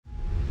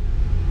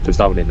there's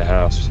no one in the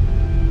house,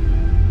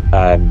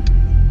 and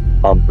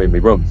I'm in my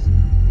room,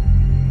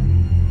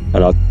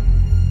 and I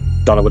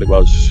don't know what it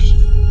was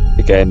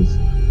again,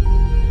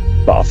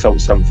 but I felt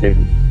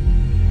something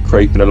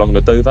creeping along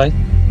the duvet.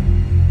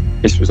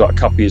 This was like a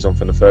couple of years on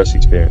from the first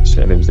experience,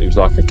 and it was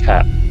like a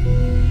cat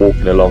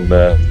walking along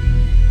the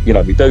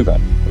duvet,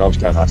 and I was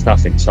going, that's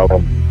nothing. So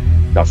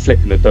I'm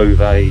flipping the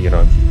duvet,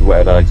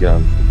 whatever,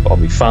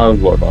 on my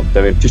phone, whatever I'm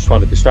doing, just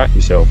trying to distract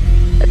myself,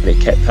 and it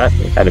kept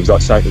happening, and it was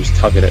like something was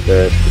tugging at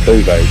the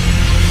duvet.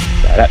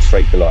 Yeah, that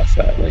freaked the life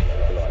out of me.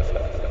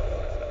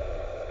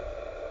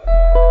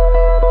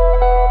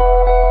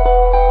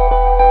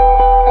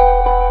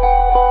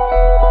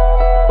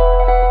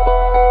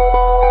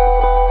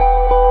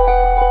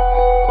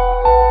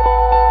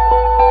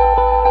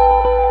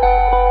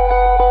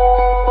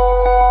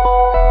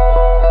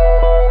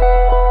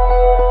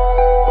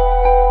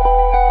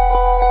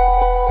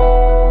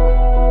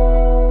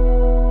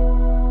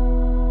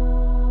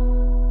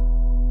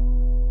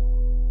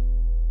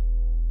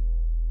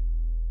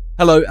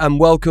 Hello and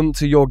welcome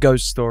to Your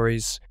Ghost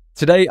Stories.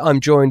 Today I'm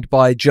joined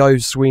by Joe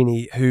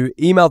Sweeney, who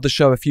emailed the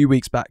show a few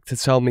weeks back to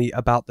tell me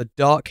about the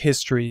dark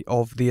history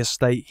of the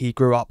estate he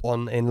grew up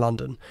on in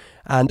London,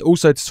 and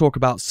also to talk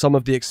about some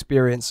of the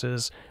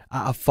experiences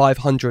at a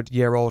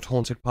 500-year-old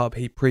haunted pub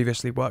he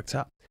previously worked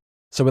at.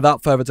 So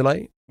without further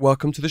delay,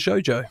 welcome to the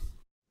show, Joe.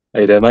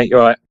 Hey there, mate, you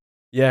all right?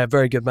 Yeah,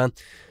 very good, man.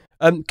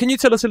 Can you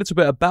tell us a little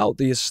bit about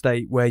the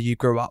estate where you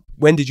grew up?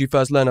 When did you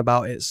first learn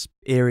about its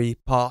eerie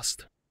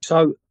past?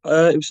 So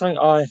it was something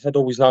I had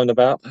always known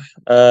about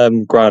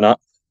growing up.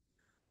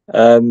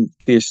 The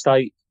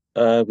estate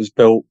was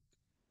built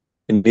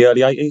in the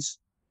early 80s.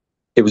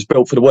 It was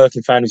built for the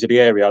working families of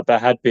the area. There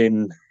had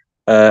been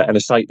an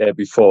estate there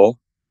before,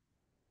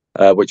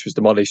 which was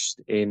demolished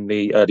in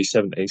the early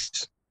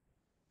 70s,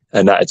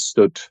 and that had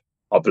stood,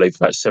 I believe,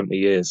 for about 70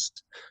 years.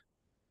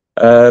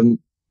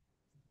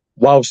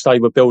 Whilst they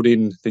were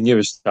building the new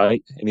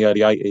estate in the early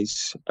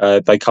 80s,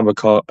 they come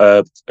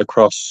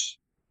across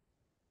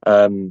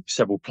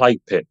several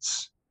plague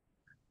pits,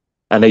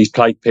 and these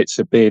plague pits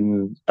have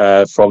been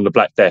from the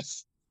Black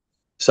Death.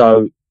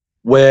 So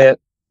where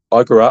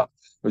I grew up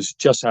was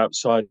just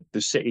outside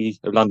the city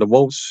of London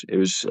walls. It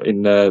was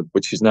in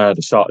which is now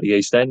the start of the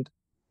East End.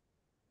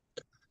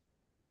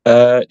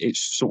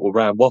 It's sort of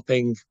around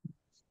Wapping,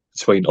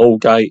 between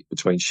Aldgate,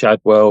 between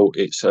Shadwell.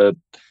 It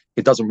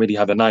doesn't really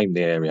have a name,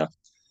 the area.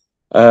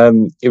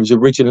 It was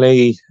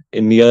originally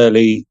in the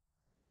early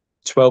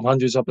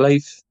 1200s, I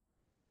believe,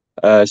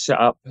 set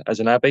up as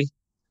an abbey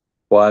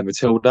by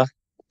Matilda,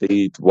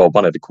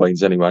 one of the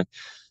queens anyway.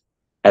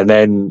 And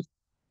then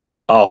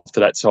after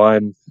that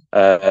time,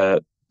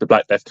 the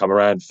Black Death come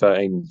around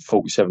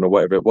 1347 or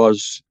whatever it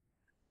was,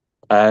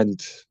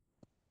 and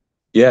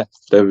yeah,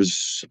 there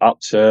was up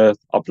to,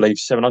 I believe,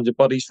 700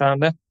 bodies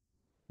found there.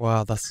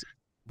 Wow,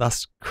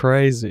 that's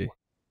crazy.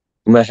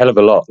 I mean, a hell of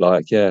a lot,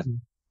 like, yeah.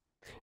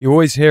 You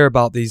always hear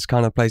about these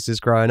kind of places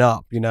growing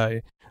up,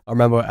 I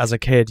remember as a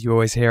kid, you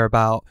always hear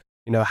about,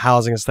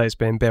 housing estates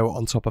being built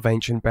on top of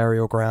ancient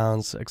burial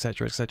grounds,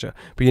 etc., etc.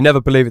 But you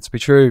never believe it to be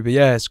true. But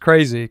yeah, it's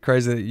crazy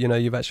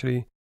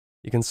that,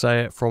 you can say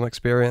it from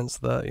experience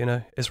that,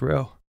 it's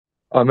real.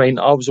 I mean,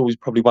 I was always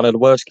probably one of the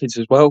worst kids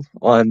as well.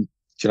 I'm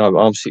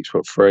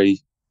 6'3",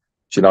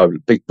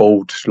 big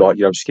bald,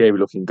 scary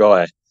looking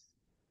guy.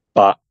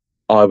 But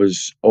I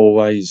was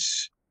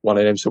always one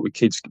of them sort of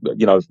kids,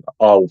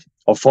 I'll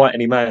fight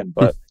any man,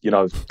 but,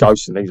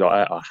 ghosts and things like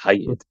that, I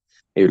hated.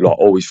 It would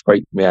always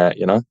freaked me out,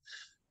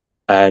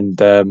 And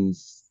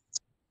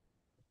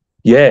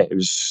yeah, it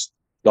was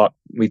like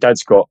my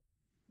dad's got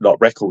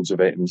records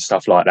of it and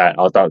stuff like that.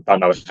 I don't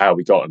know how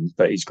we got them,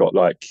 but he's got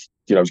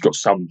he's got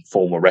some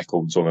form of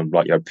records on them,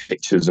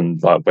 pictures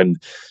and when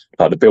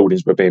the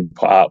buildings were being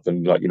put up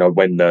and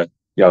when the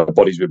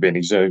bodies were being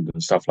exhumed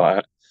and stuff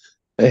like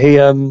that. He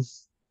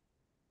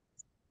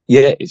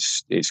yeah,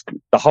 it's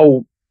the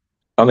whole.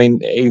 I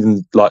mean,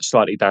 even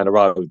slightly down the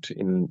road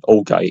in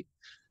Aldgate.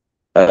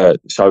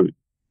 So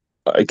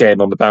again,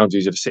 on the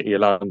boundaries of the City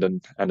of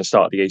London and the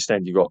start of the East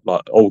End, you've got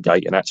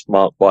Aldgate, and that's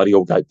marked by the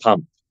Aldgate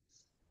Pump.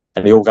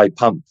 And the Aldgate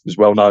Pump was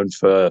well known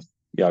for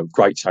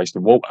great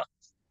tasting water,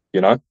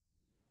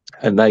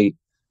 and they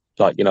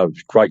it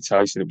was great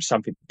tasting. It was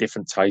something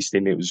different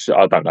tasting. It was,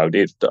 I don't know,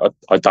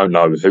 I don't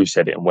know who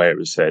said it and where it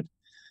was said,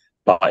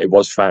 but it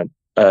was found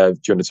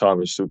during the time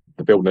of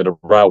the building of the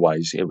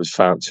railways. It was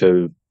found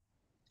to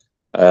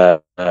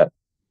the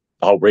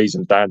whole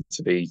reason down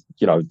to the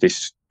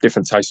this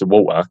different taste of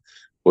water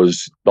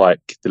was the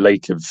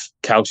leak of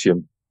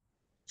calcium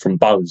from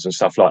bones and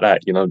stuff like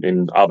that,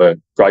 in other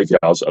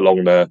graveyards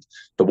along the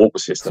water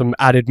system. Some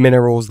added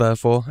minerals there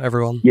for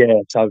everyone.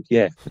 Yeah, so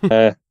yeah,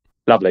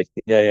 lovely.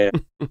 Yeah.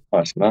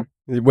 Nice, man.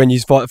 When you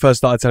first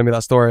started telling me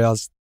that story, I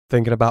was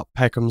thinking about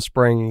Peckham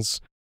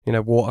Springs,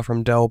 water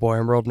from Del Boy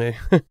and Rodney.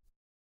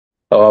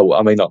 Oh,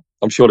 I mean,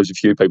 I'm sure there's a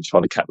few people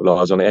trying to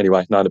capitalise on it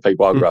anyway. None of the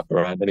people I grew up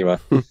around anyway.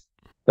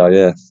 So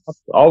yeah,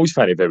 I always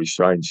found it very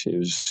strange. It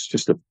was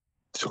just it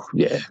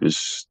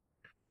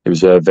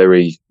was a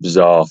very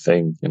bizarre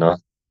thing,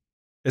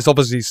 it's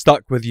obviously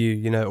stuck with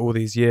you, all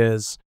these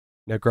years,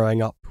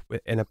 growing up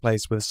in a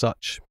place with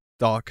such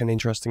dark and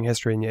interesting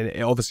history, and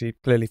it obviously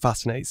clearly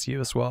fascinates you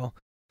as well.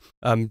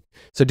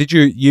 So did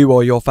you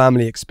or your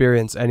family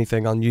experience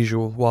anything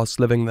unusual whilst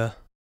living there?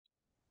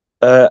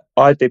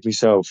 I did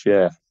myself,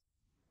 yeah.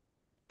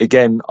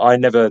 Again,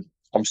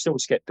 I'm still a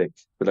skeptic,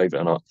 believe it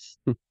or not.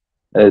 Hmm.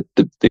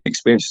 The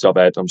experiences I've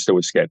had, I'm still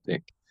a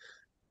skeptic.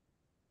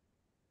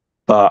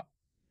 But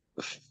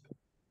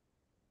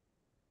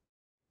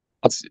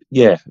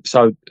yeah,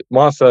 so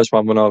my first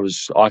one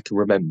I can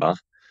remember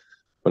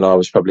when I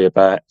was probably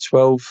about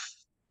 12,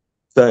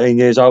 13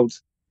 years old,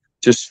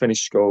 just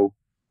finished school.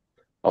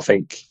 I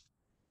think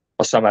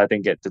I somehow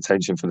didn't get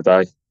detention for the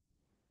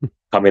day.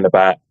 Come in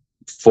about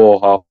 4,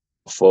 half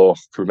 4,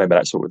 can remember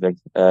that sort of thing.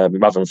 My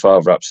mother and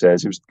father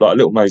upstairs. It was like a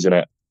little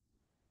maisonette.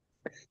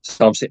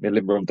 So I'm sitting in the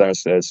living room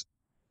downstairs,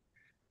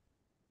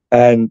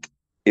 and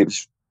it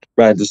was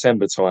around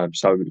December time,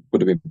 so it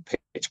would have been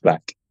pitch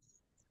black.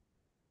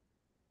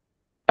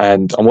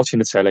 And I'm watching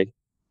the telly.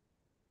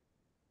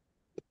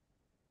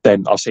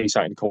 Then I see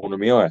something in the corner of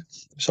my eye.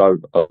 So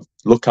I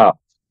look up,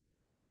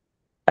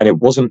 and it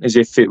wasn't as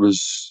if it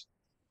was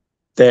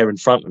there in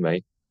front of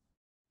me.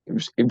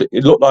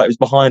 It looked like it was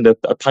behind a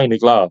pane of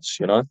glass,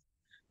 it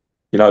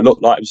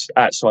looked like it was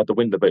outside the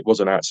window, but it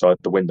wasn't outside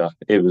the window.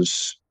 It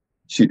was,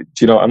 do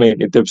you know what I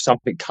mean? There was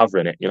something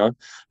covering it, and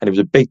it was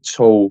a big,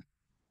 tall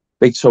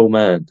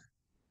man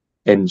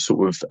in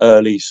sort of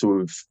early,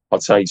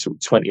 I'd say sort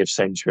of 20th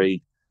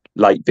century,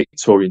 late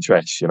Victorian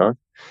dress,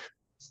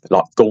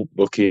 like gaunt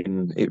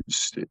looking. It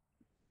was,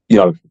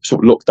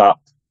 sort of looked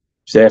up,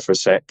 was there for a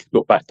sec,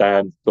 looked back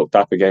down, looked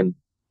up again,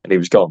 and he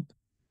was gone.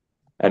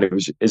 And it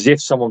was as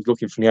if someone was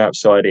looking from the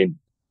outside in.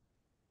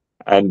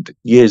 And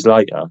years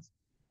later,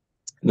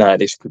 now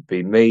this could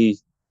be me,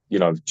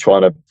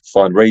 trying to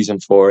find reason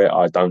for it.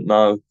 I don't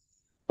know.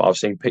 But I've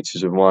seen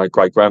pictures of my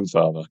great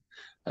grandfather,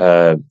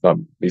 my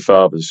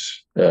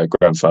father's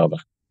grandfather.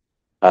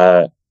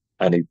 And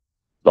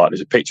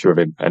there's a picture of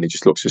him, and he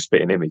just looks a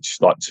spitting image,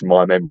 like to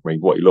my memory,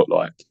 what he looked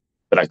like.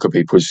 But that could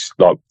be because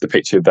like the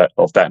picture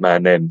of that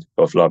man then,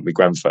 of like my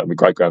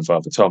great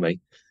grandfather Tommy,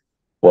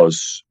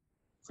 was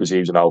because he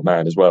was an old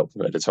man as well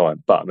at the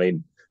time. But I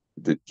mean,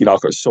 I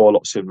saw a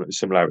lot of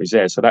similarities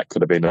there. So that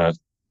could have been a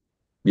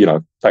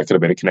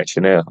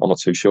connection there. I'm not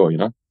too sure,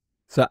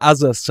 So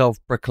as a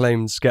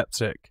self-proclaimed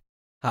skeptic,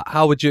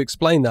 how would you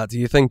explain that? Do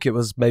you think it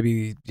was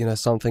maybe,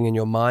 something in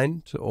your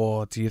mind,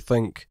 or do you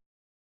think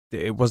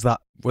it was that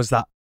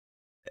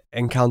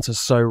encounter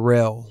so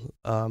real?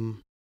 How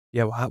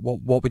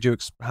would you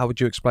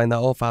explain that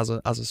off as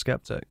a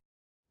skeptic?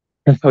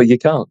 Oh, you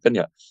can't, can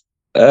you?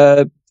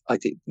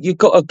 You've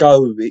got to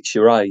go. It's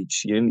your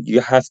age. You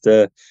have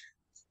to.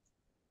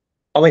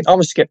 I mean,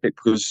 I'm a skeptic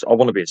because I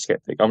want to be a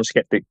skeptic. I'm a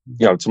skeptic,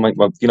 to make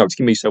to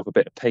give myself a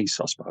bit of peace,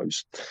 I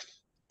suppose.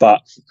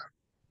 But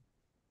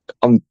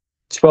I'm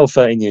 12,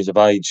 13 years of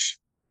age,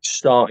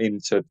 starting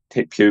to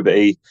hit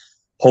puberty.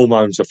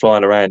 Hormones are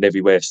flying around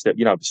everywhere.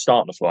 Starting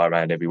to fly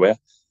around everywhere,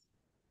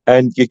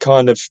 and you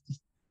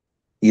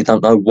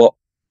don't know what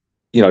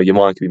your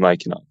mind could be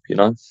making up.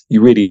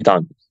 You really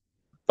don't.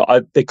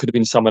 But there could have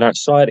been someone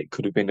outside. It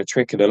could have been a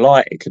trick of the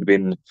light. It could have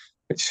been.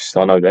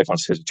 I know everyone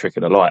says a trick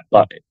of the light,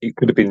 but it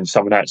could have been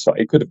someone outside.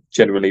 It could have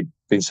generally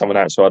been someone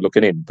outside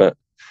looking in, but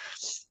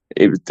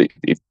it was.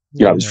 It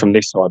was from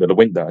this side of the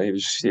window. It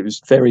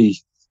was very,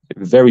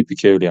 very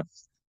peculiar.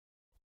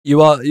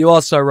 You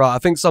are so right. I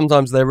think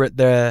sometimes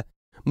there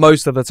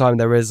most of the time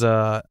there is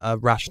a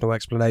rational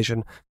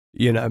explanation.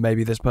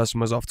 Maybe this person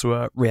was off to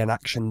a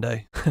reenaction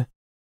day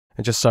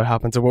and just so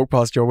happened to walk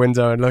past your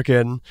window and look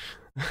in.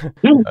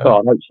 I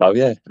hope so,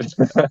 yeah.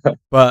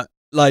 But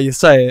like you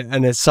say,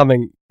 and it's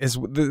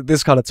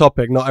this kind of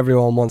topic not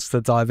everyone wants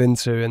to dive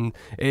into, and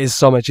it is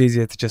so much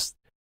easier to just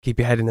keep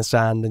your head in the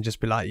sand and just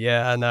be like,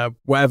 yeah, no,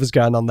 whatever's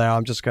going on there,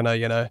 I'm just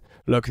gonna,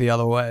 look the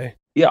other way.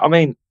 Yeah, I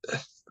mean,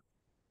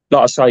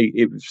 like I say,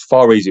 it was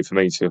far easier for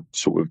me to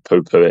sort of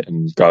poo-poo it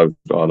and go,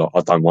 oh,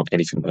 I don't want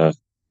anything to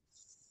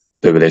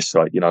do with this.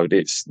 Like, I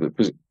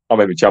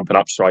remember jumping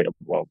up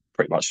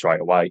pretty much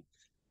straight away,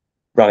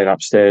 running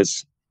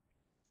upstairs.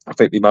 I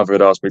think my mother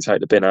had asked me to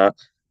take the bin out,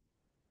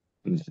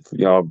 and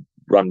I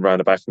run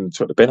round the back and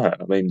took the bin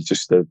out. I mean,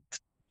 just to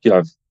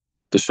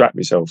distract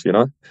myself.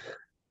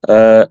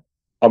 I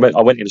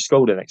went into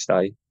school the next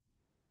day,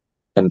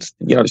 and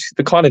it's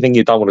the kind of thing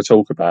you don't want to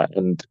talk about,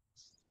 and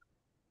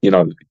you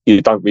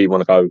don't really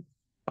want to go,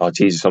 oh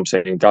Jesus, I'm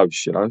seeing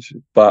ghosts,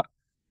 But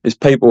there's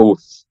people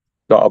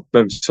that I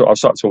remember. I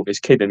started talking to this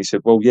kid, and he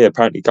said, well, yeah,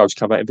 apparently ghosts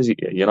come out and visit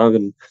you,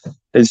 and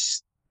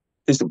there's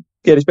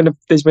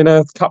been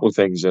a couple of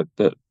things at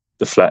the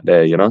flat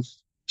there,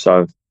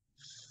 So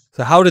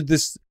how did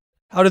this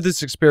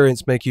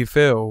experience make you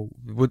feel?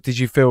 Did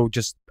you feel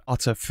just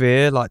utter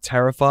fear, like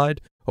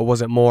terrified, or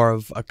was it more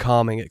of a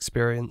calming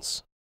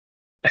experience?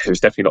 It was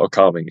definitely not a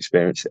calming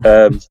experience.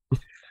 There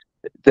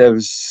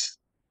was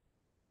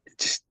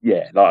just,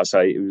 yeah, like I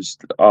say, it was.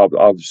 I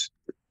was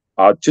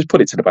I just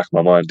put it to the back of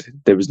my mind.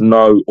 There was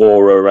no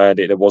aura around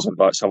it. There wasn't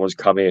like someone's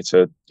come here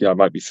to,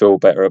 make me feel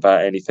better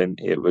about anything.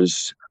 It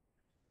was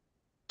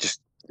just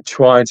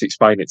trying to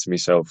explain it to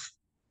myself.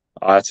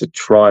 I had to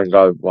try and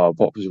go, well,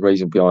 what was the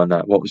reason behind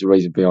that? What was the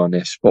reason behind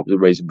this? What was the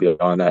reason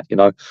behind that?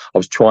 I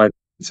was trying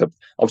to,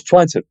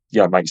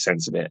 make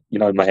sense of it,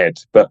 in my head,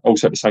 but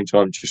also at the same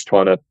time, just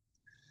trying to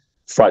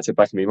throw it to the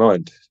back of my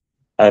mind.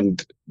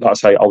 And like I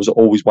say, I was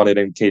always one of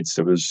them kids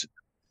that was,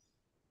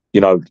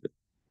 you know,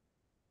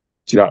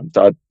 I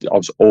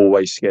was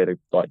always scared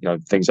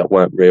of things that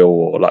weren't real,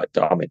 or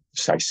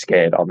say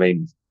scared. I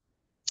mean,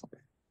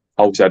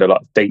 I always had a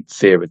deep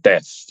fear of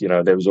death.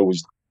 There was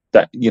always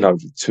that.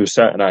 To a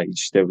certain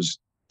age, there was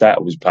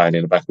that was playing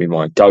in the back of my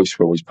mind. Ghosts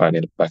were always playing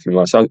in the back of my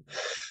mind. So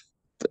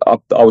I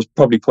was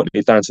probably putting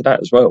it down to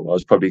that as well. I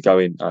was probably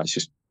going, it's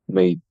just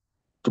me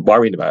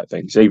worrying about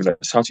things, even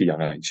at such a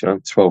young age.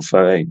 12,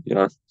 13.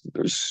 It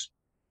was.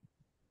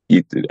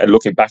 And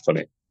looking back on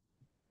it,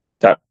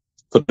 that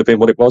could have been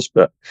what it was,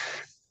 but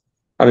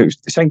I mean,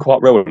 it seemed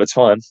quite real at the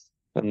time,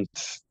 and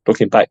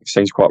looking back, it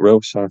seems quite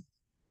real. So,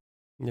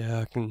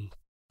 yeah, I can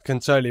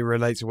totally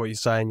relate to what you're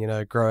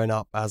saying. Growing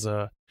up as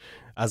a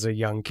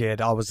young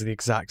kid, I was the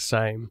exact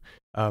same.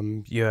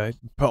 You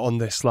put on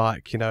this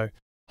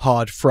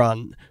hard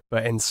front,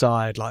 but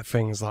inside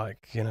things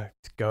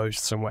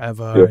ghosts and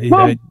whatever.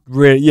 yeah.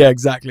 Really, yeah,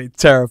 exactly,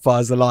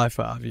 terrifies the life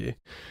out of you.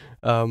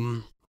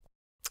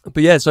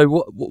 But yeah, so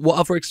what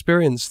other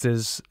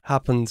experiences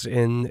happened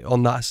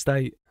on that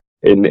estate?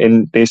 In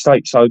the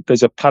estate, so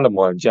there's a pal of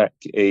mine, Jack.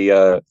 He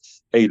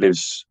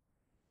lives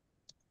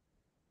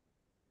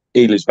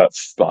about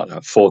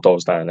 4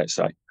 doors down, let's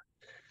say,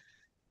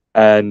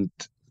 and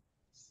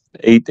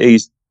he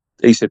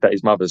said that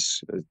his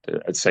mother's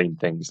had seen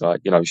things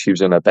she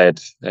was in her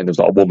bed, and there was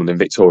a woman in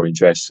Victorian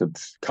dress had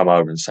come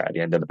over and sat at the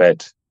end of the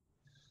bed,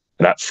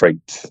 and that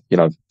freaked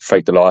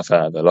the life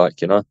out of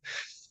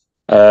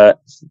her,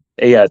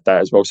 he had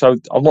that as well. So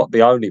I'm not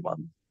the only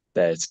one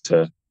there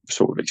to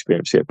sort of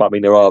experience it, but I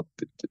mean,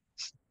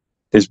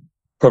 there's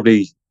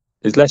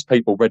less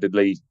people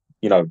readily,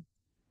 are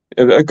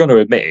going to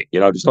admit it.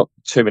 There's not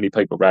too many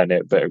people around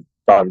there that are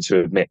going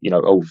to admit,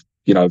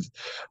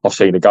 I've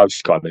seen a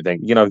ghost kind of thing.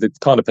 The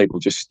kind of people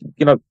just,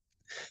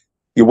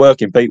 you're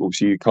working people,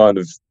 so you kind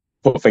of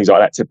put things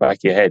like that to the back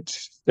of your head.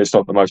 It's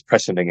not the most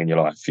pressing thing in your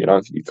life, you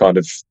kind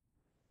of,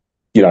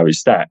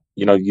 it's that,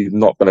 you're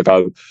not going to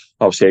go,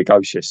 I'll see a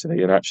ghost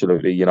yesterday and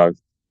absolutely,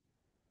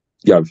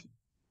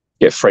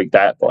 get freaked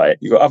out by it.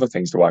 You've got other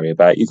things to worry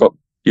about. You've got,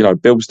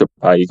 bills to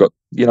pay. You've got,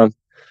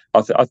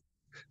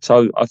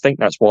 so I think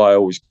that's why I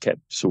always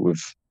kept sort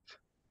of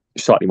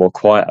slightly more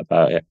quiet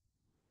about it.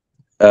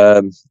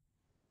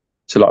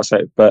 So like I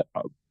said, but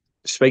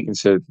speaking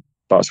to,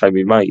 like I say,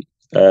 my mate,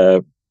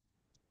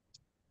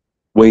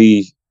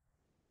 we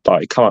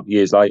come up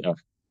years later,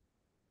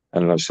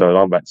 and so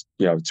I'm about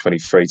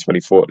 23,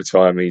 24 at the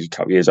time. He's a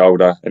couple of years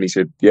older, and he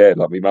said, yeah,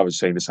 my mother's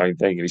seen the same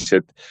thing. And he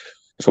said,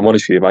 if I'm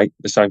honest with you, mate,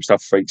 the same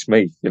stuff freaks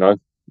me,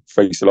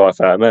 freaks the life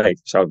out of me.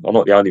 So I'm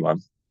not the only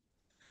one.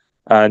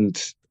 And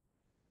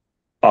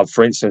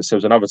for instance, there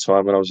was another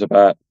time when I was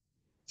about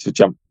to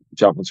jump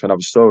into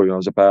another story. When I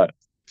was about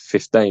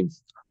 15.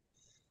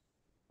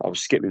 I was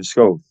skipping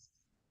school,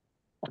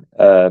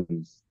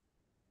 and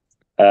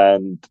I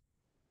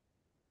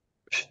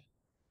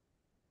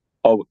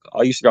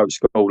used to go to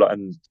school,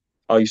 and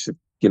I used to,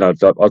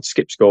 I'd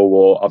skip school,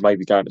 or I'd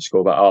maybe go to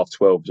school about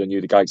 12:30 because I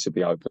knew the gates would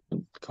be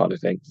open, kind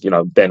of thing.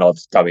 Then I'd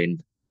go in,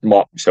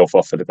 mark myself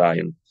off for the day,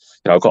 and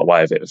I got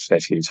away with it a fair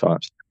few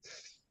times.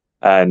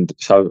 And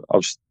so I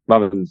was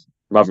mother and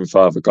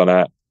father had gone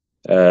out.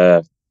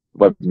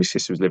 Whether my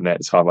sister was living there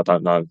at the time, I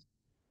don't know,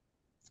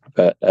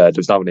 but there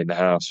was no one in the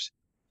house,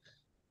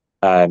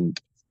 and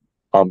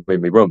I'm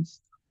in my room,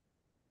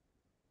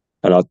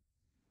 and I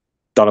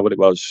don't know what it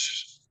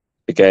was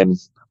again,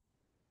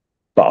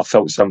 but I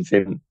felt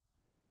something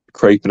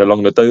creeping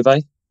along the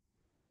duvet.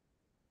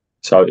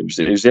 So it was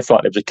as if there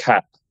was a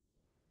cat.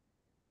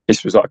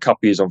 This was a couple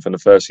of years on from the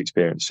first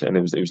experience, and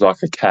it was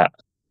like a cat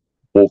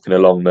walking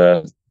along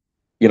the,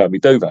 my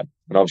duvet,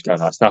 and I was going,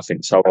 that's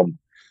nothing. So I'm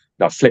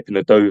flipping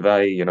the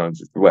duvet,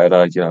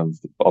 whatever,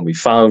 on my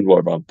phone,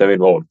 whatever I'm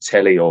doing, or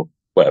telly or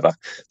whatever,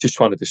 just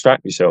trying to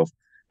distract myself,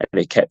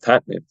 and it kept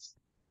happening.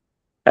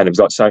 And it was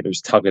like something that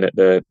was tugging at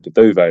the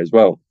duvet as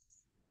well.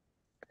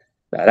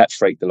 Now, that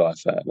freaked the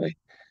life out of me.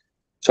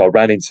 So I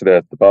ran into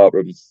the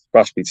bathroom,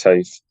 brushed my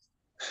teeth,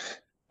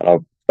 and I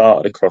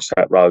darted across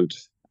that road.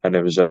 And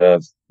there was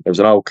an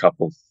old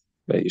couple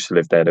that used to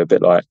live there. They're a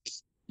bit like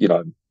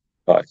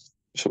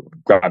sort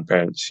of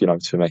grandparents,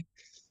 to me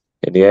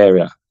in the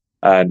area.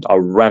 And I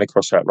ran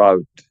across that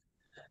road,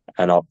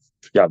 and I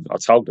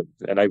told them,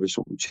 and they were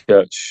sort of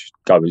church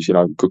goers,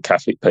 good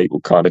Catholic people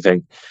kind of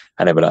thing.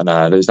 And they were like,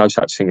 no, there's no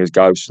such thing as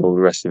ghosts and all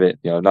the rest of it,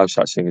 no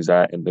such thing as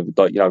that. And they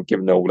were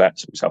giving all that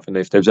sort of stuff. And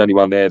if there was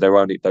anyone there, they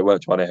weren't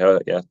trying to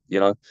hurt you,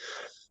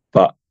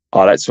 But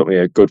that took me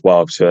a good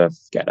while to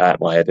get that out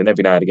of my head. And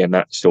every now and again,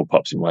 that still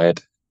pops in my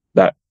head.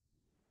 That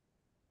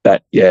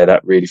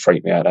really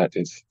freaked me out, that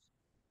did.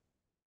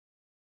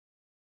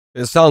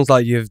 It sounds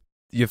like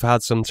you've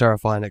had some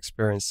terrifying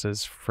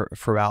experiences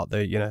throughout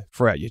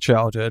throughout your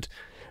childhood,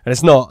 and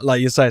it's not,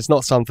 like you say, it's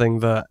not something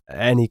that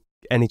any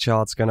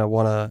child's gonna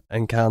want to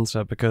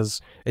encounter,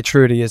 because it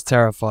truly is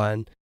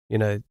terrifying.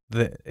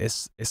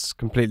 It's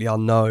completely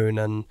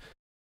unknown,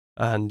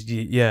 and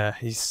yeah,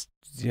 he's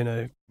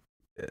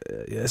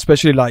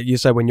especially like you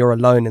said, when you're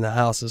alone in the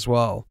house as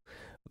well.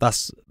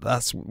 That's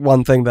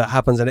one thing that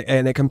happens,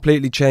 and it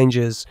completely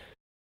changes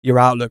your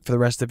outlook for the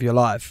rest of your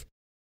life.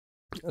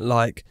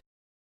 Like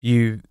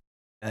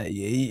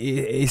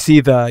it's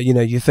either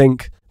you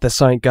think there's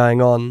something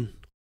going on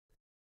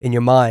in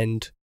your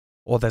mind,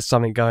 or there's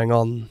something going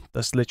on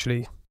that's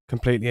literally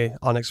completely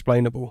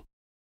unexplainable.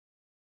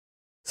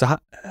 So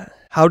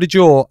how did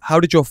your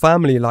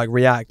family like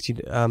react?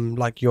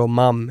 Like your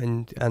mum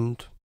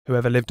and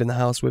whoever lived in the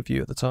house with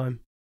you at the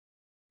time.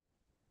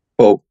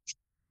 Well,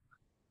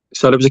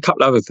 so there was a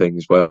couple other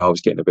things where I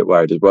was getting a bit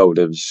worried as well.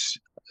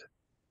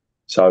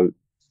 So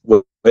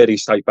where the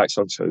estate backs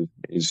onto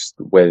is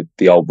where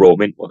the old Royal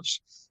Mint was,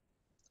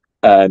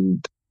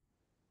 and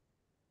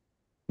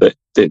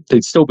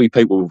there'd still be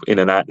people in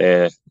and out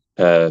there,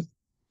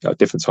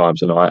 different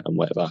times of night and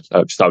whatever.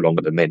 It's no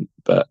longer the Mint,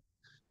 but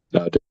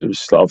it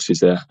was offices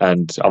there.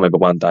 And I remember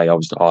one day I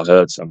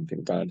heard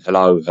something going,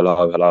 "Hello,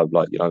 hello, hello,"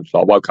 like I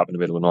woke up in the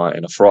middle of the night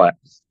in a fright.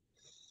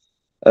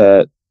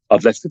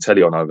 I'd left the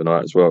telly on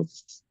overnight as well.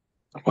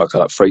 I woke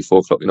up at 3, 4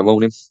 o'clock in the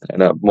morning,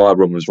 and my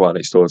room was right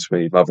next door to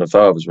my mother and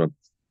father's room.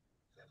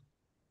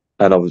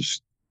 And I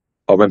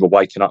remember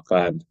waking up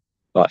going,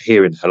 like,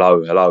 hearing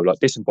hello, hello, like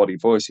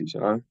disembodied voices,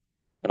 And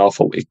I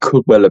thought it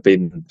could well have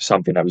been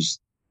something that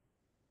was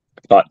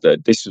like,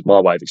 this was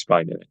my way of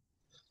explaining it.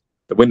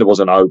 The window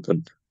wasn't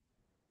open,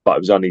 but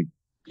it was only,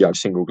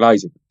 single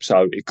glazing.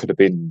 So it could have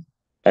been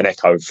an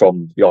echo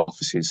from the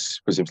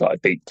offices, because it was like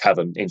a deep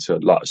cavern into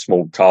like a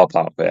small car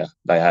park there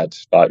they had,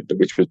 like,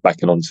 which was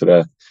backing onto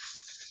the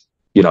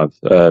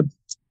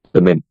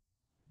Mint.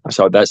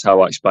 So that's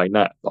how I explained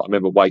that. Like, I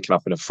remember waking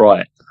up in a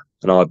fright,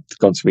 and I'd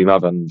gone to my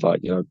mother and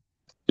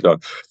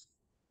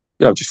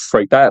just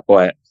freaked out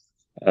by it.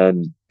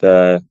 And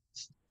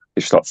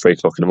it's like 3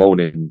 o'clock in the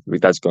morning. My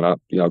dad's got up.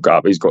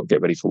 He's got to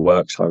get ready for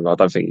work, so I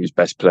don't think he was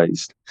best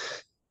pleased.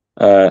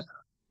 But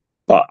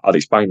I'd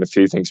explained a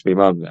few things to my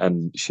mum,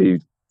 and she,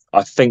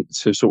 I think,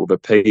 to sort of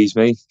appease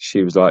me,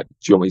 she was like,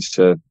 "Do you want me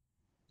to,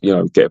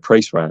 get a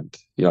priest round,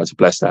 to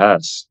bless the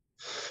house?"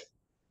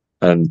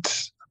 And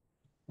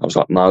I was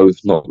like, "No,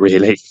 not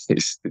really.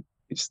 It's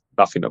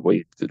nothing that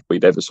we'd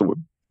ever sort of,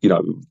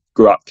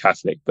 grew up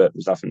Catholic, but it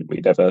was nothing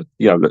we'd ever,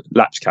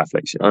 lapsed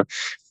Catholics,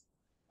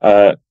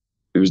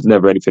 It was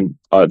never anything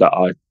that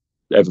I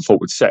ever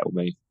thought would settle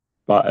me."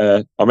 But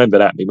I remember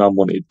that my mum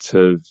wanted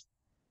to,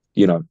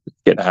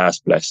 get the house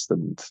blessed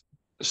and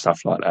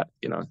stuff like that,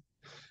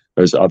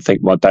 Whereas I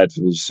think my dad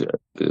was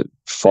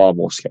far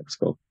more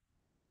sceptical.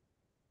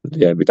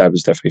 Yeah, my dad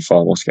was definitely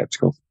far more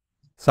sceptical.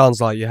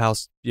 Sounds like your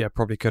house,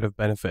 probably could have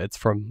benefited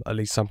from at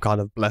least some kind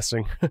of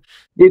blessing.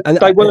 And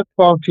they weren't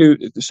far few.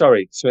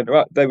 Sorry to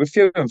interrupt. They were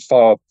few and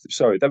far.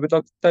 Sorry, they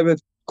were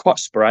quite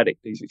sporadic,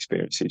 these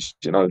experiences.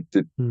 I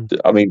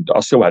mean, I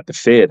still had the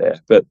fear there,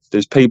 but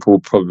there's people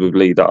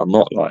probably that are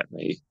not like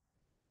me,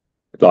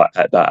 like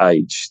at that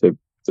age, that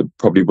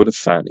probably would have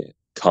found it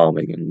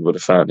calming and would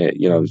have found it,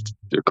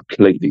 a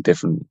completely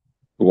different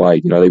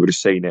way. They would have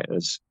seen it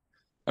as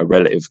a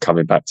relative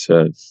coming back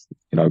to,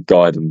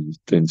 guide them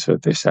into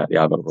this, that, the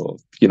other, or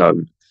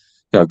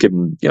give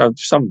them,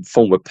 some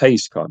form of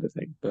peace kind of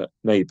thing. But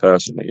me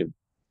personally,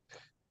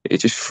 it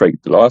just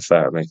freaked the life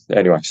out of me.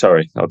 Anyway,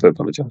 sorry, I do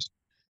apologise.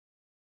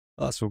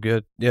 That's all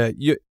good. Yeah,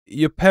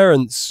 your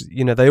parents,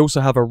 they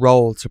also have a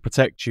role to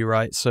protect you,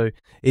 right? So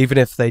even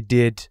if they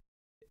did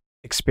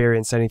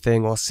experience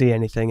anything or see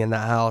anything in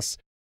that house,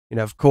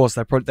 of course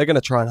they're going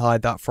to try and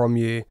hide that from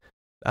you,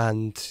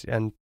 and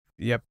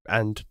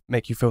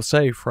make you feel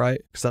safe,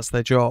 right? Because that's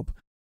their job.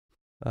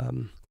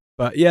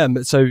 But yeah,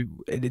 so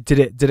did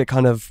it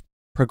kind of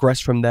progress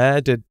from there?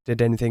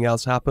 Did anything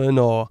else happen,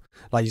 or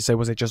like you say,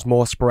 was it just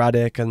more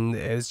sporadic and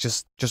it's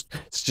just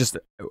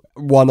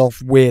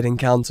one-off weird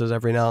encounters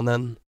every now and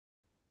then?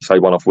 Say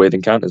one-off weird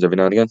encounters every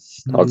now and again.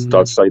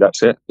 I'd say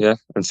that's it. Yeah,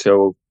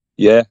 until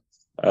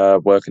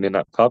working in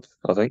that pub.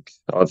 I think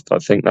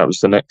that was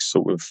the next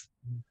sort of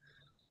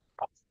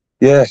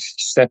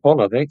step on.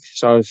 I think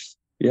so.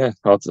 Yeah,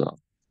 I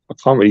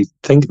can't really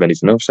think of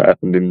anything else that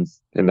happened in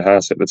the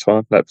house at the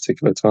time, that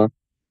particular time.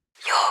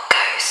 Your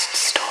ghost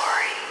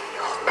story.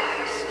 Your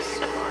ghost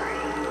story.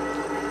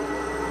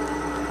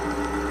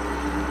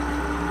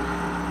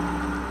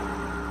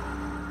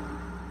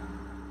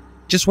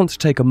 Just want to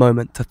take a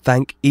moment to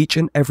thank each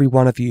and every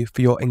one of you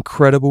for your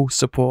incredible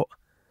support.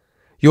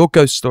 Your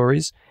Ghost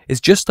Stories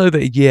is just over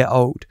a year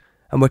old,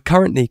 and we're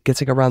currently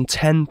getting around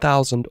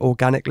 10,000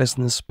 organic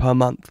listeners per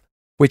month,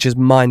 which is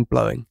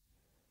mind-blowing.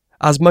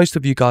 As most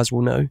of you guys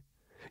will know,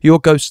 Your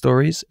Ghost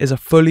Stories is a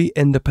fully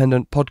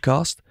independent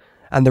podcast,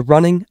 and the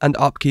running and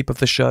upkeep of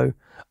the show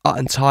are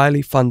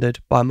entirely funded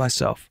by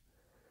myself.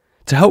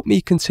 To help me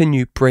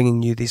continue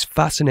bringing you these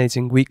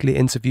fascinating weekly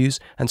interviews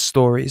and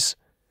stories,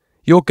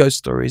 Your Ghost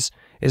Stories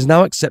is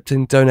now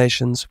accepting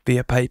donations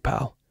via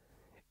PayPal.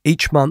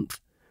 Each month,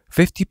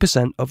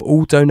 50% of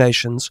all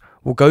donations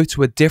will go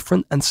to a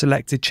different and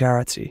selected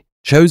charity,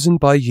 chosen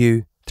by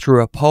you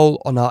through a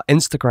poll on our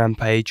Instagram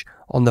page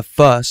on the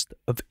 1st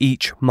of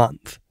each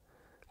month.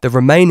 The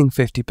remaining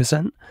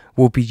 50%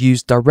 will be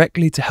used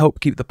directly to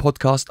help keep the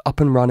podcast up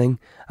and running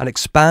and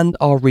expand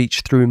our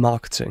reach through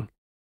marketing.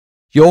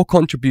 Your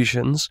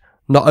contributions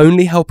not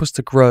only help us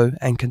to grow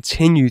and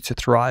continue to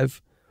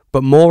thrive,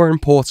 but more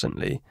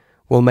importantly,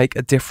 will make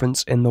a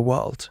difference in the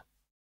world.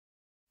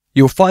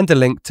 You'll find a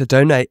link to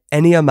donate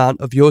any amount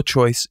of your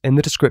choice in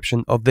the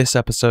description of this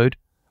episode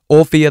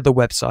or via the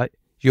website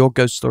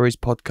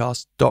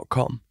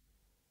yourghoststoriespodcast.com.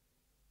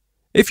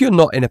 If you're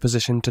not in a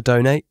position to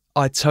donate,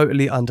 I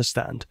totally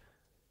understand.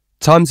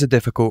 Times are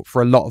difficult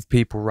for a lot of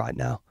people right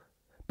now,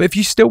 but if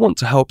you still want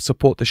to help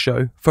support the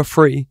show for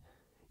free,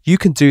 you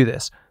can do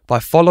this by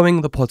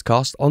following the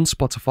podcast on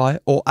Spotify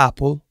or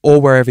Apple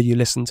or wherever you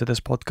listen to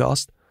this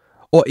podcast,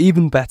 or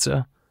even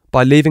better,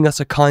 by leaving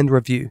us a kind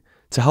review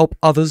to help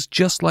others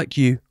just like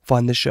you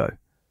find the show.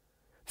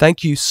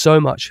 Thank you so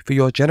much for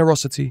your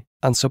generosity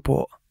and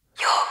support.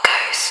 Your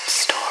ghost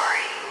story.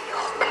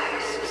 Your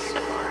ghost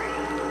story.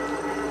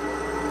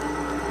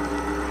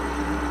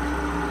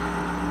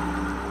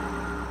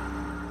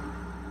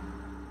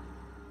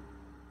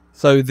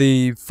 So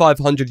the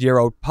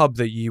 500-year-old pub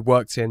that you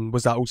worked in,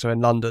 was that also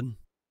in London?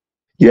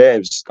 Yeah, it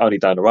was only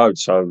down the road,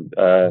 so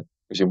it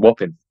was in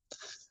Wapping,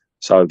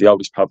 so the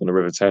oldest pub on the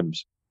River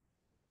Thames.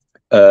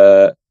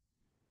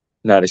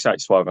 Now, this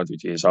act's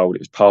 500 years old. It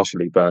was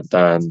partially burnt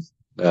down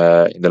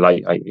in the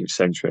late 18th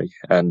century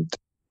and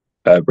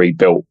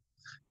rebuilt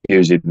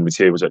using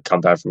materials that come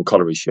down from a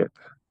colliery ship.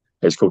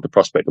 It's called the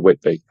Prospect of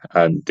Whitby,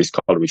 and this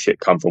colliery ship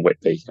come from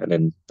Whitby, and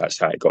then that's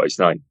how it got its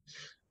name.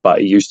 But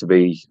it used to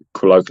be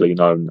colloquially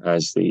known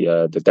as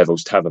the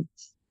Devil's Tavern.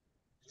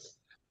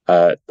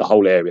 The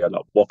whole area,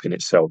 like Wapping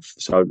itself.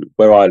 So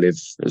where I live,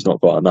 has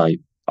not got a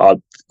name.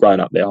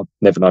 Growing up there, I've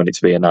never known it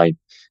to be a name.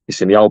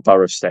 It's in the old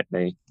borough of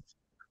Stepney.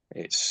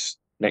 It's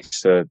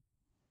next to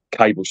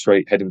Cable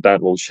Street, heading down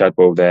towards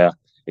Shadwell there.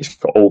 It's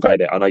got Aldgate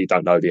there. I know you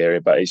don't know the area,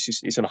 but it's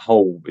like a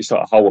whole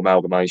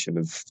amalgamation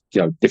of,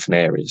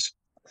 different areas.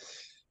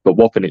 But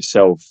Wapping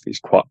itself is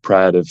quite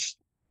proud of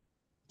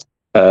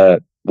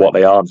what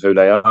they are and who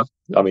they are.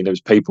 I mean, there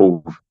was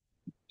people.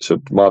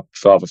 So my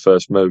father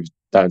first moved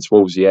down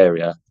towards the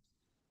area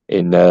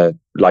in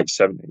late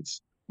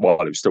 70s,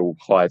 while it was still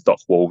high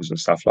dock walls and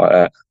stuff like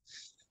that.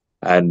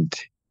 And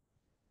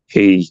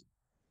he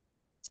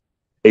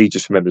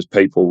just remembers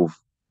people,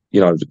 he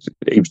was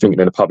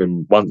drinking in a pub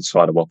in one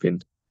side of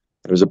Wapping.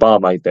 There was a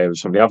barmaid there who was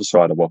from the other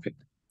side of Wapping.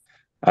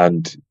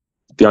 And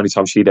the only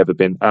time she'd ever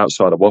been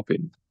outside of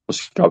Wapping was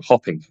to go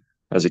hopping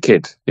as a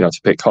kid,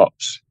 to pick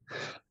hops.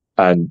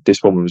 And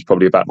this woman was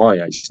probably about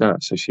my age now.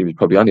 So she was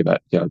probably only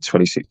about,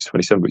 26,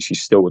 27, but she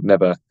still had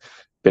never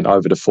been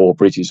over the four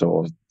bridges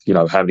or,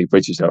 how many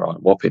bridges there are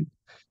in Wapping.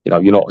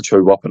 You're not a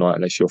true Wappingite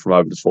unless you're from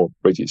over the four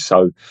bridges.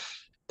 So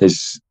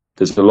there's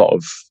a lot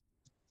of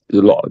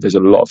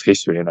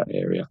history in that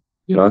area,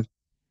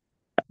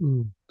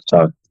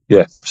 So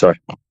yeah, sorry.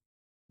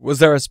 Was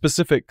there a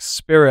specific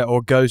spirit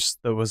or ghost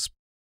that was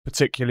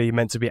particularly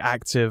meant to be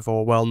active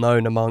or well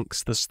known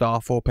amongst the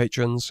staff or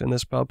patrons in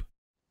this pub?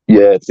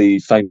 Yeah, the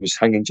famous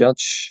hanging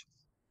judge.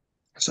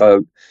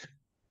 So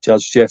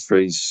Judge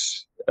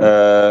Jeffreys,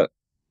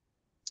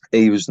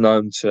 he was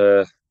known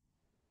to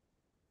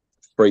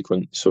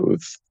frequent sort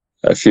of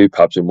a few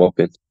pubs in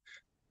Wapping.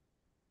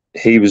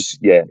 He was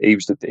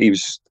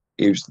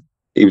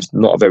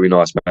not a very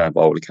nice man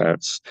by all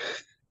accounts.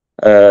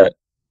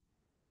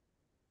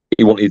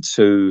 He wanted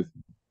to.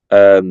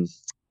 I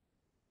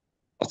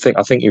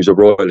think he was a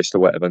royalist or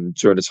whatever. And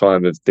during the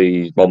time of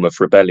the Monmouth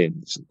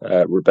rebellion,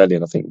 I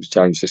think it was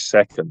James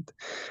II. I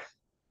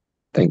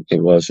think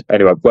it was.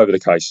 Anyway, whatever the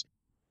case,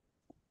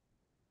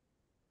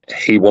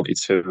 he wanted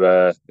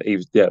to. He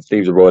was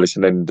a royalist,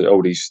 and then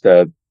all these.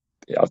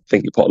 I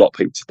think he put a lot of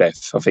people to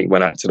death. I think he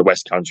went out to the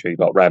West Country,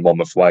 like round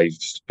Monmouth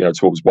Waves,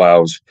 towards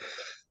Wales,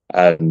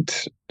 and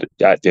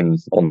acting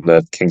on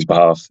the King's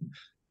behalf,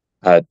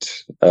 had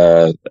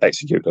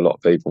executed a lot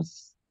of people.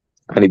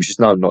 And he was just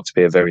known not to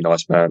be a very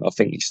nice man. I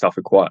think he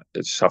suffered quite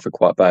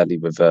badly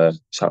with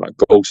something like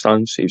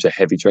gallstones. He was a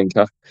heavy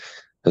drinker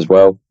as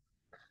well.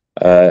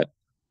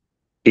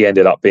 He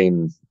ended up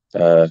being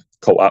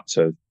caught up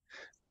to,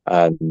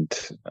 and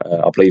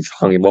I believe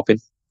hung in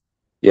Wapping.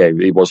 Yeah,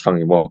 he was hung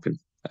in Wapping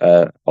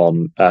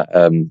on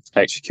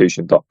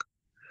execution dock.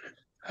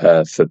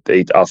 I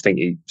think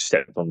he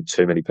stepped on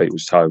too many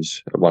people's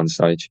toes at one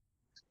stage,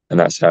 and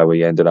that's how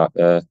he ended up.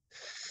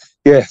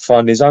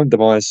 Finding his own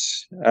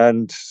demise.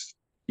 And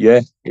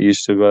he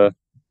used to,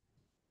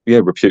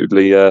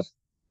 reputedly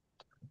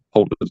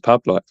hold the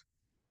pub. Like,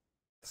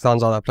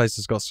 sounds like that place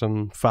has got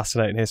some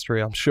fascinating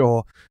history. I'm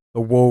sure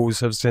the walls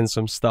have seen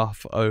some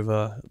stuff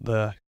over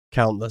the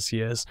countless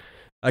years.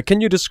 Can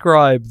you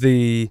describe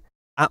the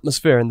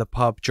atmosphere in the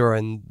pub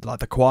during like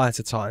the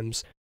quieter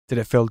times? Did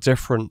it feel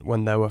different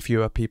when there were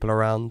fewer people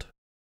around?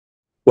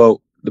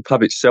 Well, the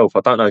pub itself,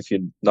 I don't know if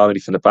you know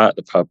anything about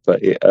the pub,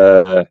 but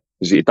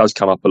it does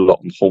come up a lot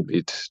on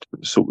haunted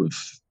sort of,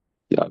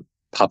 you know,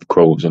 pub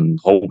crawls and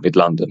haunted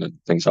London and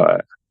things like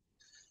that.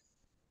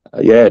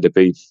 Yeah, there'd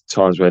be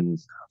times when,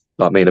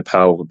 like, me and a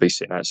pal would be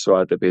sitting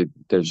outside.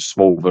 There's a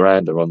small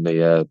veranda on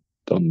the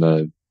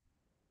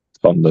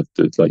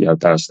like, you know,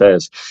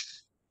 downstairs,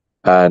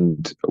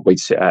 and we'd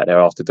sit out there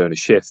after doing a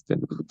shift,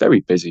 and it was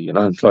very busy, you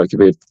know, like it'd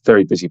be a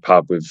very busy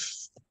pub with,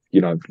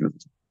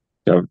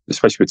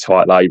 especially with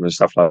tight labour and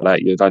stuff like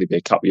that. You'd only be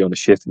a couple of you on a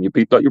shift, and you'd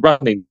be like, you're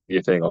running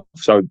your thing off.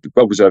 So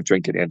well reserved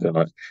drink at the end of the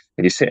night,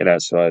 and you're sitting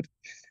outside,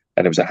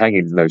 and there was a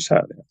hanging noose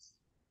out there.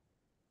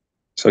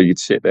 So you'd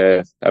sit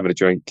there having a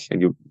drink, and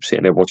you're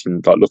sitting there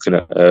watching, like, looking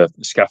at a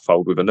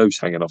scaffold with a noose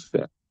hanging off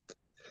it,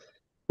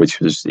 which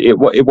was it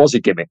was a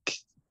gimmick.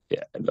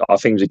 Yeah, I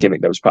think it was a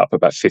gimmick that was put up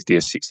about 50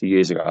 or 60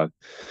 years ago.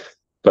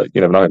 But you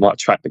never know, it might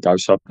attract the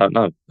ghosts. I don't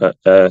know. But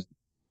yeah,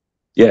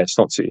 it's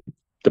not too.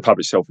 The pub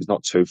itself is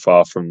not too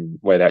far from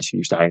where they actually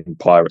used to hang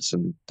pirates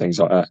and things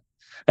like that.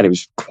 And it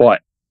was quite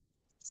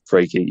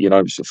freaky. You know,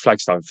 it was a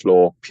flagstone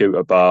floor,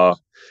 pewter bar.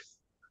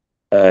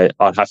 I'd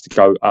have to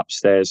go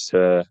upstairs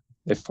to,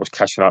 if I was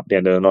cashing up at the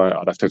end of the night,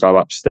 I'd have to go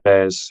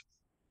upstairs.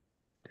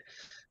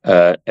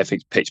 If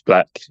it's pitch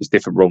black, there's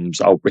different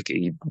rooms, old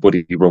rickety,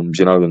 woody rooms,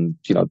 you know, and,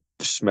 you know,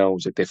 the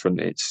smells are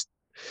different. It's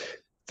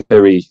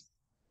very,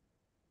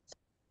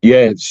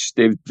 yeah,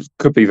 it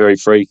could be very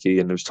freaky.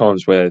 And there's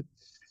times where,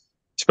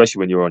 especially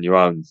when you're on your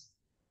own,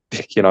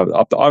 you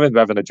know, I remember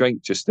having a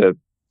drink just to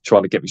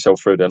trying to get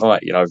myself through the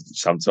night, you know,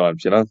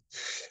 sometimes, you know,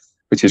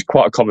 which is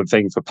quite a common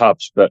thing for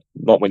pubs, but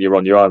not when you're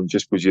on your own,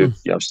 just because you're,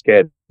 you know,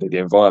 scared of the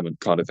environment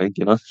kind of thing,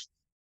 you know?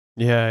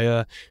 Yeah,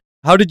 yeah.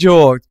 How did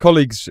your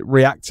colleagues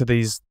react to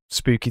these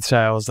spooky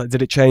tales? Like,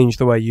 did it change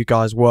the way you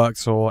guys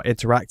worked or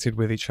interacted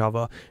with each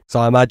other? So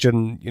I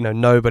imagine, you know,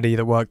 nobody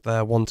that worked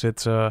there wanted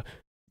to,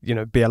 you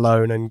know, be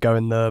alone and go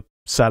in the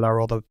cellar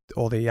or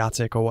the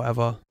attic or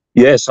whatever.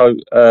 Yeah, so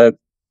I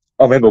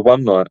remember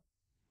one night,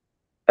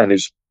 and it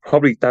was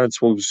probably down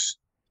towards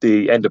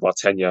the end of our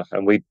tenure,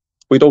 and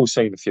we'd all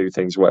seen a few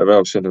things, whatever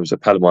else, and there was a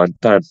pal of mine,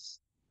 Dan.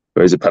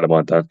 There is a pal of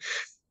mine, Dan,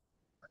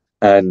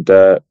 and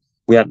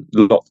we hadn't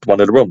locked one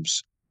of the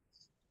rooms,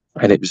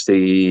 and it was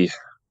the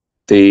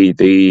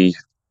I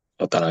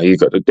don't know, you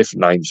got the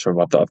different names from.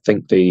 I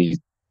think the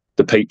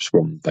Pepys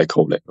room, they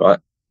call it, right,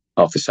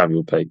 after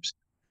Samuel Pepys.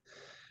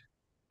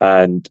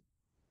 And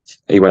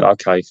he went,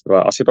 okay,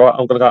 right. I said, all right,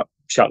 I'm gonna go up,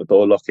 shut the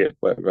door, lock it,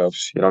 whatever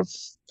else, you know.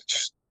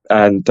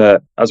 And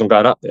as I'm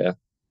going up there,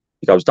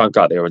 he goes, don't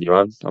go up there on your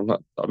own. I'm like,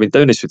 I've been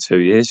doing this for 2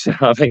 years.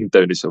 I've been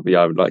doing this on my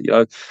own. Like, you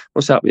know,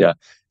 what's up with you? He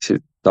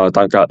said, no,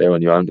 don't go up there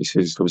on your own. He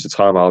says, there was a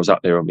time I was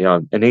up there on my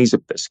own. And he's a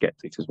bit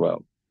skeptic as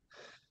well.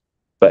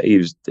 But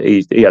he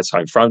had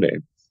something thrown at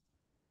him,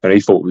 and he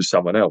thought it was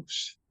someone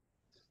else.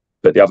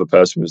 But the other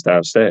person was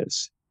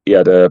downstairs. He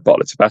had a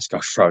bottle of Tabasco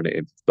thrown at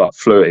him, like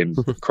flew at him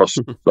across,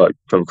 like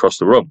from across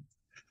the room.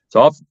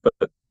 So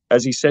but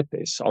as he said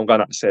this, I'm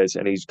going upstairs,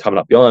 and he's coming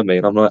up behind me,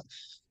 and I'm like, I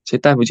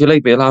said, Dan, would you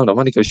leave me alone? I'm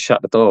only going to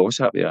shut the door.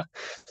 What's up here?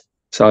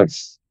 So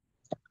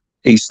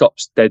he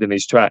stops dead in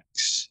his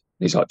tracks.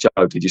 He's like,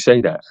 Joe, did you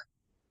see that?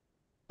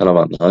 And I'm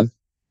like, no.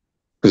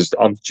 Because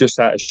I'm just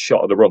out of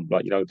shot of the room.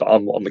 Like, you know,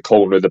 I'm on the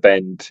corner of the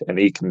bend, and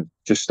he can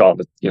just start,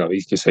 you know,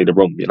 he can see the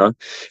room, you know.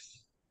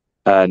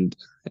 And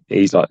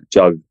he's like,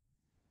 Joe,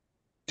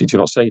 did you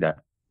not see that?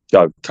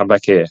 Joe, come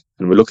back here.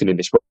 And we're looking in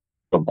this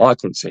room. I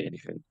couldn't see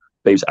anything.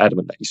 But he was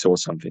adamant that he saw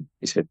something.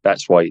 He said,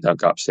 that's why you don't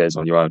go upstairs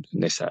on your own,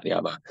 and this, that, and the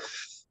other.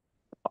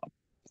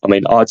 I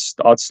mean, I'd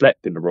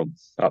slept in the room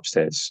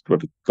upstairs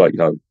with, like, you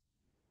know,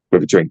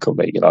 with a drink on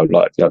me, you know,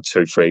 like, you know,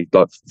 2, 3,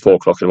 like 4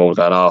 o'clock in the morning,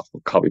 going, oh,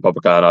 can't be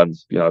bothered going home,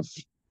 you know,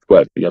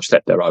 well, you know,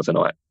 slept there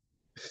overnight.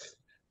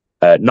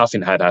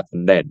 Nothing had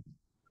happened then,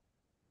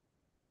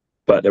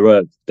 but there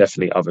were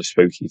definitely other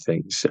spooky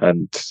things.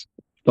 And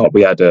like,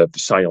 we had a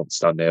seance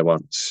done there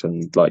once,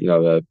 and, like, you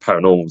know, a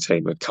paranormal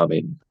team had come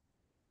in.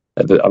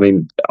 I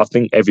mean, I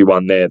think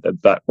everyone there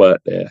that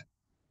worked there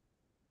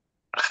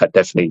had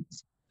definitely,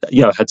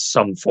 you know, had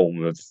some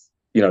form of,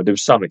 you know, there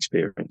was some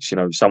experience, you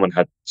know, someone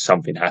had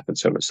something happen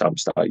to them at some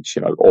stage,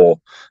 you know,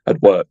 or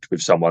had worked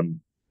with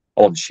someone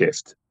on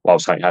shift while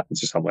something happened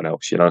to someone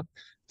else, you know.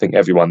 I think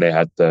everyone there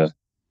had the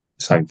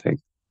same thing.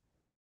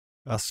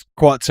 That's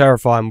quite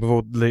terrifying with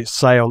all the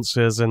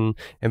seances and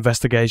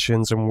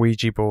investigations and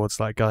Ouija boards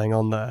like going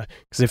on there.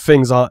 Because if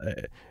things are,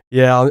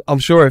 yeah, I'm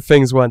sure if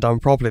things weren't done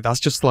properly,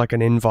 that's just like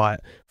an invite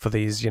for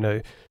these, you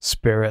know,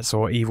 spirits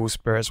or evil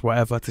spirits,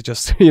 whatever, to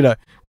just, you know,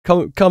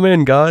 come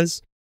in,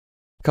 guys,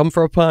 come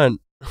for a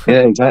pint.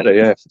 Yeah, exactly.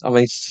 Yeah, I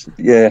mean,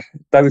 yeah,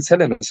 they were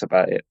telling us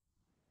about it.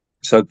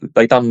 So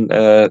they done,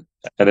 and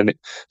then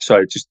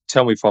so just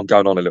tell me if I'm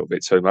going on a little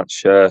bit too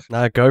much.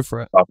 No, go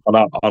for it. I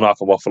know I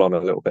can waffle on a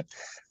little bit.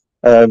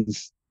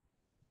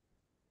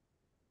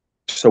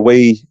 So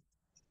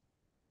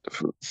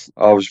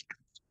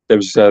there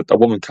was a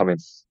woman coming.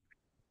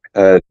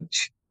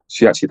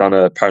 She actually done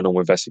a paranormal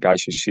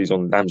investigation. She's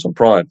on Amazon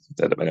Prime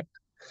at the minute,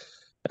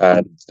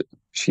 and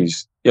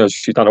she's, you know,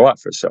 she's done all right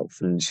for herself,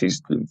 and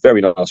she's a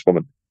very nice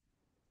woman.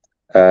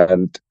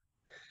 and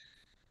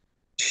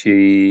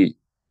she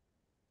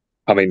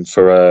come in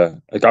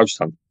for a ghost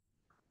hunt,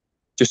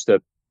 just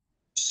to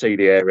see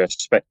the area,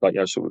 suspect, like,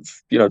 sort of,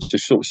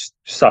 just sort of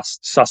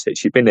suss it.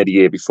 She'd been there the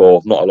year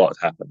before, not a lot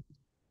had happened.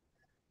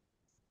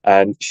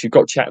 And she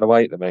got chatting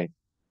away to me.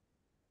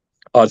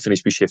 I'd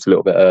finished my shift a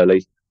little bit early.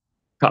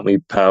 A couple of my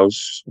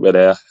pals were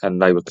there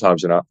and they were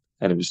closing up,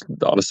 and it was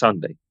on a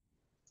Sunday.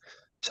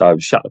 So I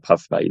shut the pub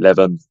for about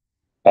 11.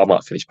 I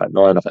might finish about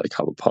 9. I've had a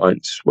couple of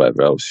pints,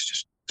 whatever else,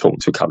 just talking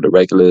to a couple of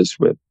regulars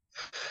and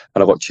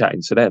I got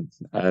chatting to them.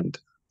 And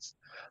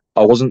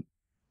I wasn't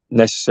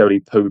necessarily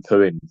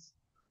poo-pooing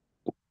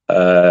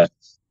the,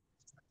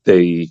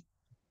 like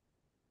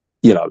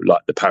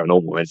the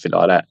paranormal or anything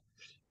like that.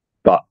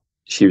 But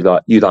she was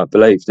like, "You don't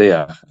believe, do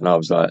you?" And I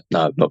was like,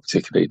 "No, not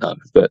particularly, no."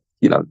 But,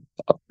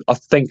 I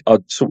think I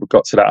sort of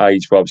got to that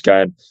age where I was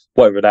going,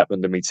 whatever had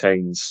happened in my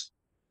teens,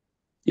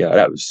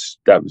 that was,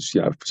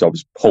 because I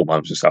was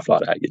hormones and stuff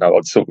like that,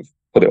 I'd sort of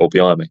put it all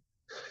behind me.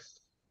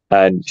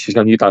 And she's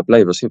going, "You don't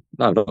believe?" I said,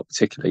 "No, not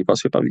particularly." But I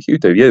said, "No, you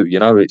do you,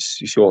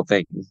 it's your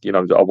thing."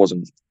 I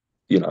wasn't,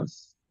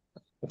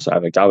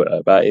 having a go at her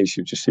about it.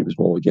 It was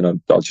more,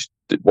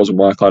 it wasn't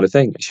my kind of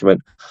thing. And she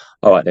went,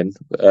 "All right then,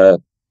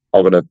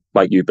 I'm going to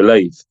make you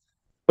believe."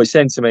 Which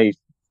then to me,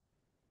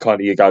 kind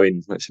of, you're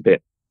going, it's a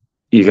bit,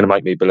 you're going to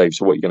make me believe,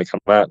 so what are you going to come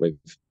out with?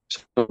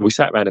 So we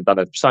sat around and done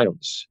a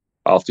seance.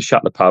 After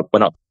shutting the pub,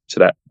 went up to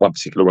that one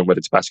particular room where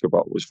the Tabasco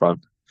bottle was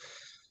from.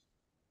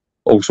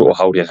 All sort of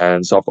holding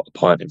hands. I've got a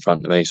pint in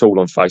front of me. It's all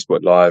on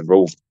Facebook Live. We're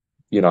all,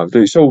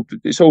 it's all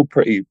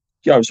pretty,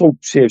 it's all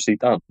seriously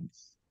done.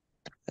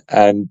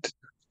 And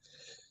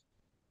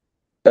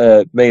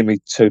me and me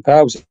two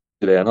pals are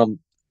there, and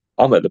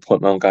I'm at the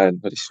point where I'm going,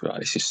 "But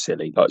this is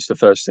silly. Like, it's the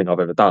first thing I've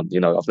ever done.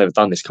 I've never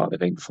done this kind of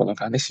thing before." And I'm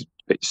going, "This is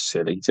a bit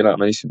silly." Do you know what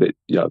I mean? It's a bit,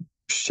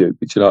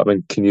 stupid. Do you know what I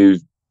mean? Can you,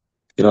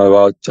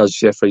 Judge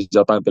Jeffries,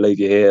 I don't believe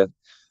you're here.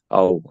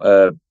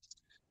 Oh,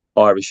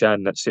 Irish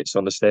Ann that sits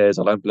on the stairs,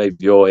 I don't believe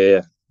you're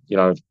here.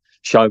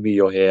 Show me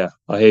you're here.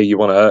 I hear you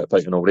want to hurt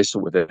people and all this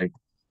sort of thing.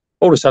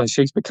 All of a sudden,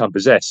 she's become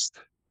possessed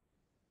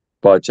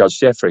by Judge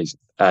Jeffries,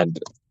 and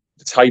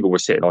the table we're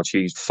sitting on,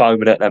 she's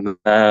foaming at her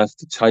mouth.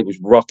 The table's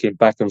rocking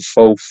back and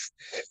forth,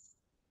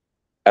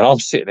 and I'm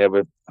sitting there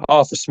with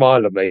half a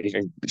smile on me,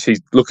 and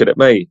she's looking at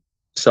me.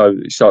 So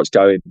it starts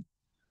going,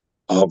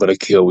 "I'm going to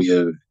kill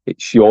you.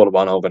 You're the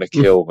one I'm going to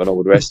kill," and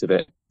all the rest of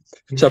it.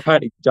 So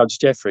apparently, Judge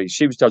Jeffries,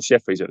 she was Judge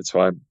Jeffries at the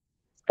time,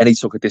 and he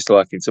took a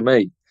disliking to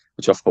me,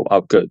 which I thought,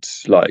 oh, good.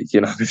 Like,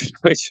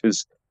 which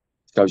was,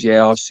 she goes, "Yeah,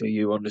 I'll see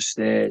you on the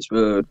stairs."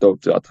 I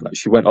don't know.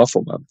 She went off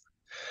on them.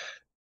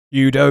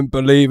 "You don't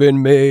believe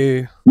in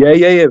me."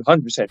 Yeah,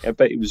 100%. Yeah,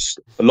 but it was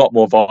a lot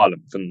more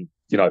violent than,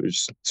 it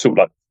was sort of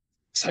like,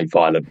 say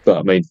violent, but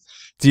I mean.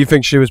 Do you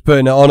think she was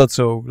putting it on at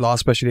all, like,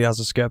 especially as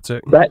a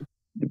skeptic? That,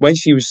 when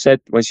she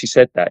said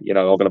that, "I'm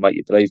going to make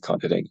you believe,"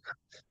 kind of thing.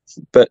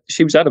 But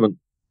she was adamant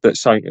that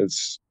something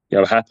has,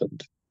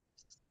 happened.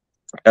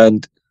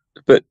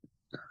 But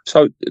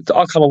so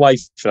I come away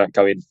from that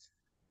going,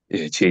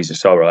 "Yeah,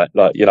 Jesus, all right,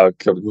 like,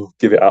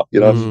 give it up,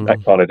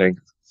 that kind of thing."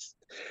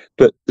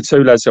 But the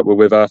two lads that were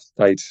with her,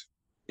 they'd,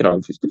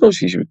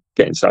 obviously she was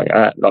getting something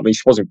out. I mean,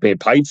 she wasn't being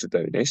paid for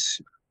doing this,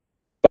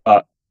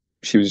 but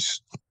she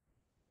was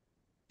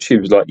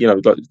like, like, I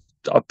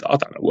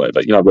don't know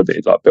whether, whether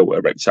it like built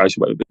her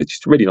reputation, whether, but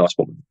just a really nice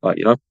woman, like,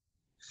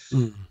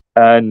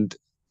 And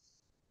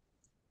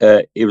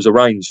it was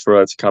arranged for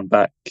her to come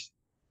back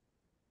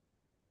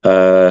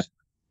a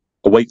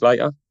week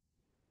later,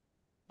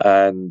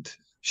 and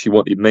she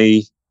wanted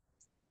me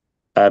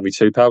and my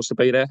two pals to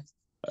be there.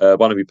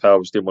 One of my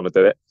pals didn't want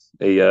to do it.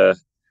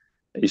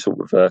 He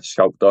sort of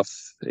skulked off.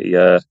 He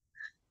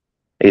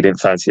didn't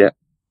fancy it.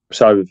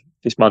 So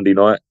this Monday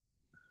night,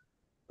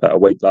 about a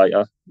week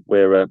later,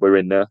 we're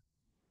in there.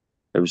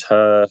 It was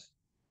her,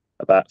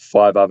 about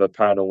 5 other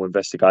paranormal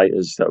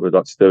investigators that would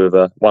like to do with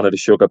her. One of the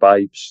sugar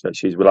babes that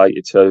she's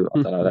related to.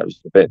 I don't know. That was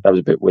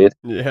a bit weird.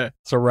 Yeah,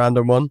 it's a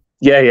random one.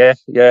 Yeah.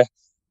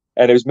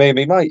 And it was me and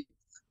me mate.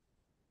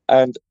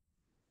 And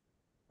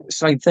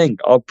same thing.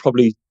 I'd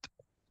probably,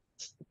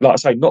 like I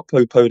say, not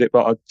poo-pooed it,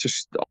 but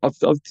I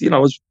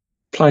was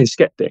playing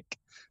skeptic,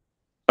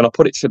 and I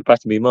put it to the back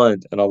of my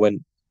mind, and I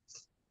went,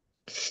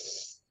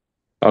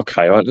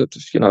 "Okay, I've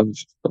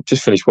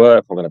just finished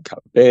work. I'm going to have a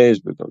couple of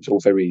beers." It was all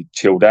very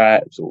chilled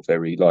out. It was all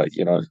very like,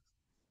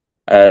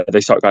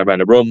 they started going around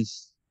the room,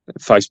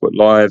 Facebook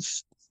Live,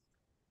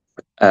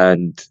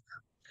 and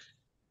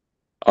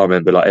I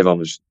remember like everyone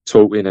was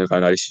talking and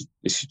going, "No, this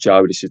is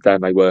Joe, this is Dan.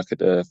 They work at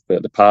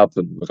the pub,"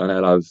 and we're going,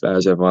 "Hello,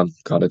 how's everyone?"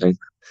 kind of thing.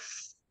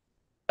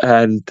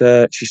 And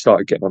she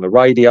started getting on the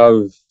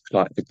radio,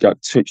 like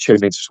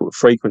tuning into sort of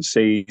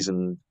frequencies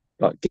and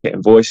like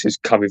getting voices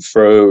coming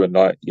through, and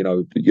like,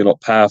 "You're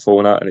not powerful,"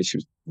 and that. And she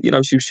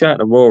was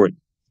shouting and roaring.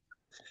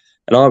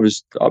 And I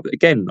was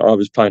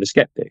playing a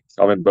skeptic.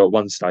 I remember at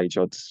one stage,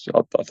 I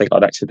think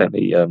I'd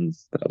accidentally, I don't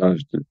know,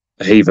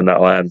 the heathen that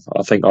I am,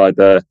 I think I'd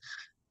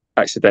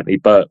accidentally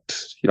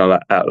burped,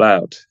 out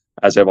loud.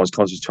 as everyone's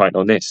concentrating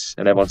on this,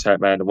 and everyone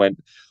turned around and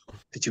went,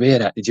 "Did you hear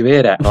that? Did you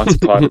hear that?" And I had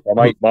to kind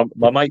of,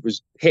 my mate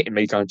was hitting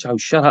me, going, "Joe,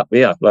 shut up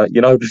here!" Like,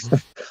 you know,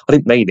 I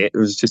didn't mean it. It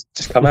was just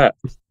come out.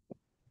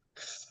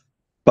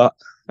 But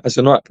as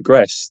the night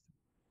progressed,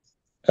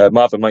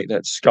 my other mate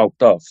that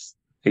skulked off,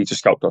 he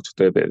just skulked off to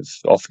do a bit of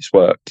office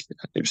work.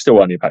 It was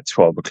still only about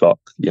 12 o'clock,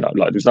 you know,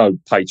 like there was no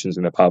patrons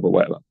in the pub or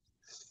whatever.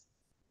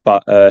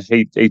 But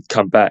he'd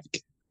come back,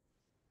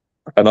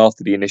 and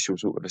after the initial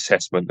sort of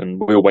assessment, and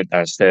we all went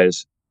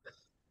downstairs,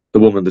 the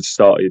woman had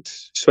started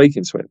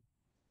speaking to him.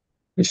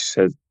 And she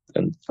said,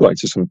 and got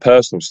into some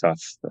personal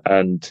stuff,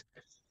 and,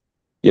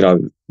 you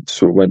know,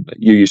 sort of went,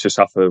 "You used to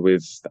suffer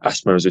with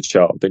asthma as a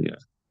child, didn't you?"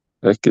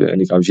 And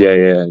he goes, "Yeah,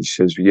 yeah." And she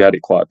says, "You had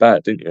it quite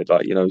bad, didn't you?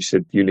 Like, you know," he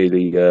said, you nearly,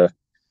 you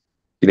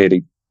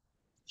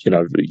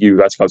know, you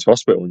had to go to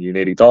hospital and you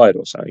nearly died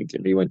or something."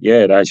 And he went,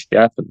 "Yeah, that actually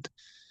happened."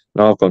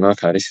 And I've gone,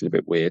 "Okay, this is a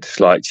bit weird."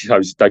 Like, you know,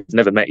 they've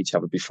never met each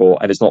other before,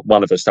 and there's not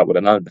one of us that would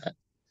have known that.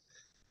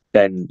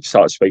 Then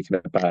started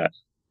speaking about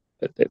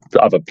the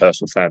other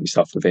personal family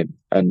stuff with him,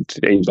 and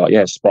he was like,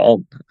 "Yeah, spot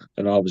on."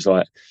 And I was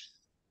like,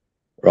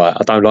 "Right,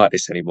 I don't like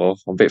this anymore.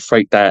 I'm a bit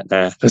freaked out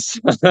now."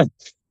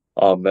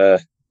 I'm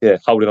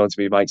holding on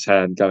to my mate's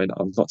hand, going,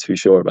 "I'm not too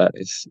sure about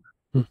this."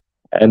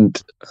 And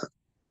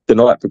the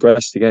night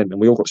progressed again, and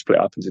we all got split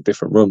up into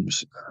different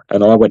rooms.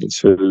 And I went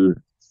into,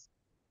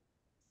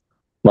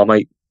 my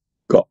mate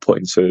got put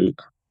into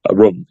a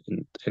room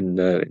in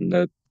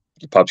the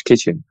pub's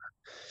kitchen,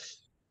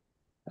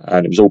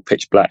 and it was all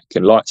pitch black,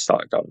 and lights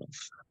started going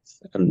off.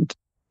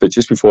 But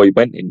just before he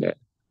went in there,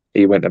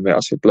 he went to me. I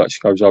said, "Look,"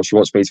 she goes, "Oh, she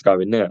wants me to go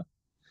in there."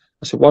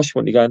 I said, "Why she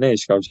want you to go in there?"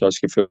 She goes, "I just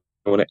can feel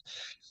it."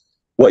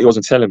 What he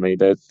wasn't telling me,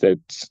 that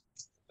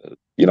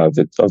you know,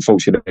 that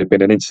unfortunately there had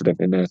been an incident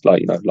in there,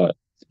 like, you know, like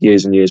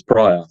years and years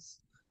prior,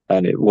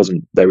 and it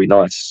wasn't very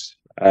nice.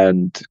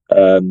 And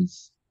and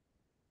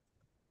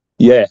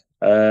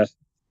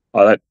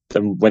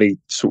when he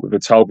sort of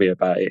had told me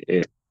about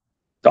it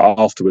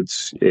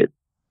afterwards, it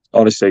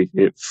honestly,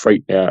 it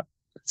freaked me out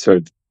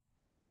to,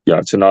 you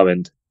know, to no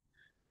end.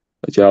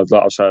 But, you know,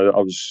 like I say, I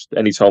was,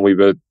 anytime we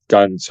were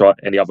going to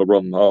any other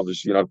room, I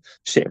was, you know,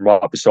 sitting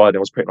right beside him.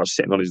 I was pretty much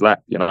sitting on his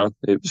lap, you know.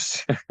 It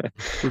was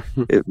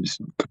it was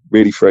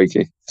really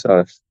freaky.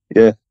 So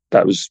yeah,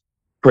 that was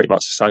pretty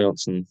much the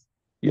seance, and,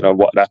 you know,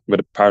 what happened with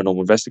the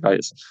paranormal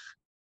investigators.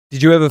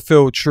 Did you ever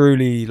feel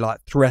truly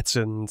like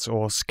threatened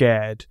or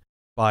scared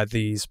by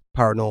these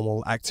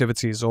paranormal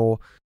activities, or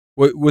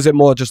was it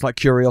more just like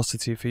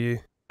curiosity for you?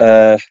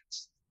 Yeah,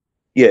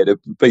 there'd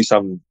be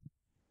some.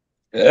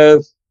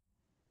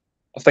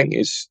 I think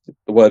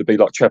the word would be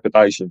like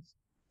trepidation.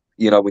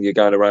 You know, when you're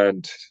going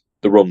around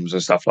the rooms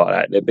and stuff like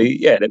that,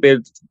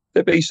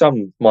 there'd be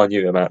some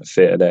minute amount of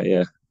fear there.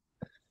 Yeah,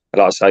 and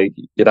like I say,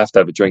 you'd have to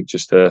have a drink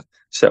just to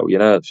settle your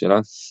nerves. You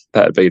know,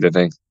 that'd be the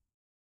thing.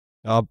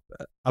 I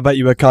bet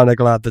you were kind of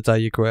glad the day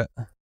you quit.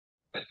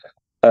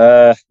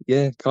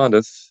 Yeah, kind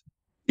of.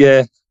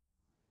 Yeah,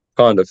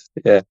 kind of.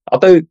 Yeah, I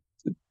do.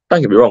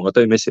 Don't get me wrong, I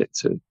do miss it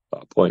to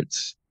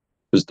points,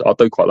 because I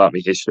do quite like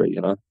my history.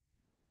 You know,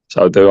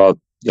 so I do.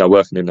 You know,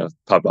 working in a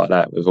pub like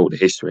that with all the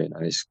history, and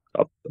it's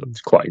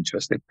quite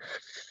interesting.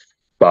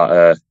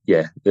 But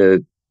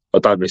I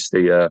don't miss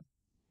the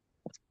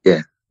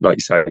like you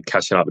say,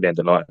 catching up at the end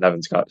of the night and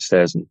having to go up the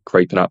stairs and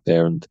creeping up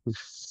there and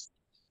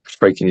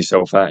freaking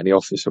yourself out in the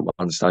office at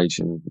one stage,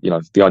 and, you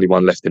know, the only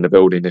one left in the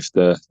building if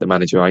the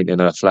manager ain't in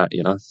her flat.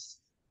 You know,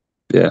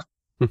 yeah.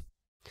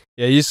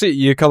 Yeah,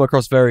 you come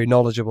across very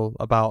knowledgeable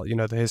about, you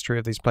know, the history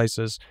of these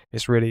places.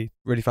 It's really,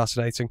 really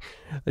fascinating.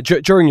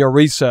 During your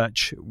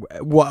research,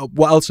 what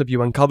else have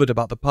you uncovered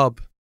about the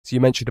pub? So you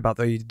mentioned about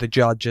the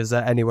judge. Is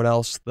there anyone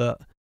else that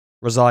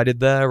resided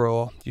there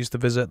or used to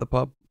visit the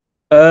pub?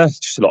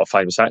 Just a lot of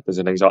famous actors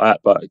and things like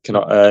that. But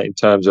in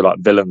terms of like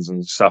villains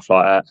and stuff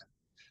like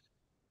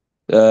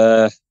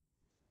that,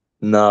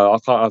 no, I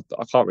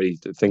can't really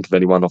think of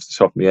anyone off the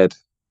top of my head,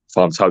 if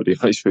I'm totally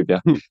honest with you.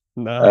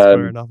 No, that's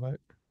fair enough, mate.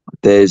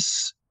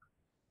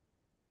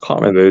 Can't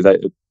remember who they.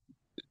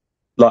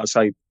 Like I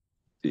say,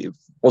 it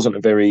wasn't a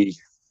very.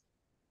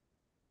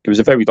 It was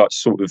a very, like,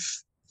 sort of,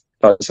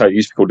 like I say, it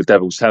used to be called the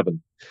Devil's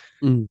Tavern,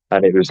 and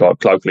it was like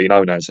colloquially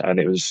known as, and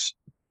it was,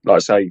 like I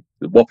say,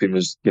 the Wapping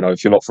was, you know,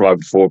 if you're not from over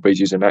the Four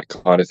Bridges and that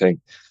kind of thing,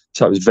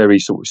 so it was very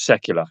sort of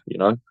secular, you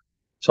know.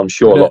 So I'm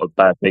sure a lot of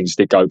bad things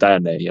did go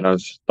down there, you know.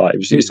 Like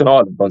it's an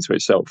island unto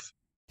itself.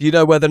 Do you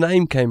know where the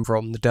name came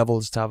from, the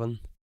Devil's Tavern?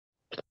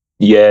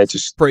 Yeah,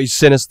 just pretty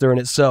sinister in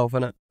itself,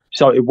 isn't it?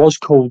 So it was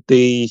called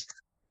I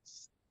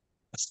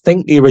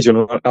think the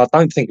original. I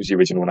don't think it was the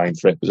original name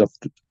for it.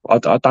 I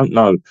don't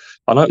know.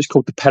 I know it was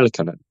called the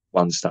Pelican at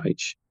one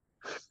stage,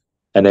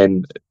 and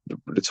then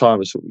the time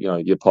was, you know,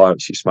 your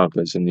pirates, your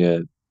smugglers, and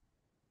your,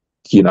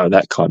 you know,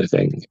 that kind of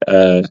thing.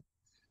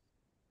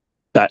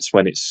 That's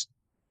when it's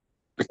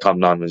become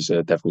known as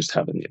Devil's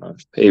Tavern. You know,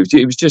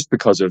 it was just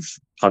because of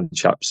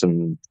punch ups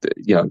and,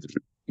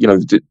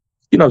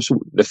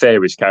 sort of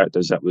nefarious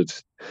characters that would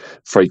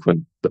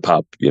frequent the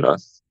pub. You know.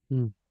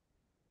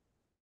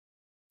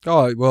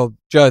 All right, well,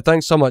 Joe,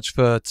 thanks so much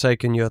for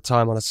taking your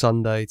time on a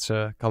Sunday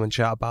to come and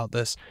chat about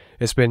this.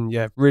 It's been,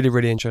 really,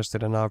 really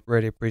interesting, and I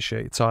really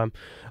appreciate your time.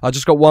 I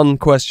just got one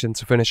question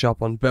to finish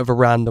up on, a bit of a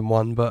random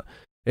one, but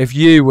if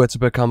you were to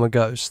become a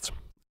ghost,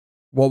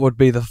 what would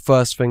be the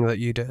first thing that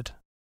you did?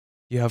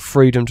 You have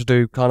freedom to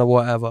do kind of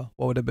whatever.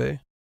 What would it be?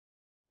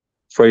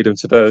 Freedom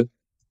to do.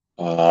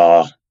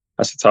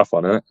 That's a tough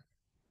one, isn't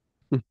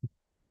it?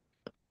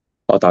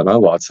 I don't know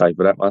what I'd say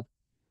for that one.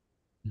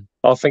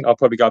 I think I'll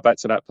probably go back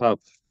to that pub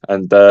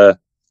and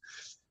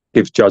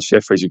give Judge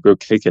Jeffries a good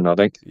kicking. I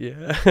think.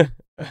 Yeah.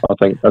 I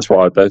think that's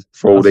what I'd do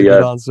for all That's a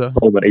good the answer.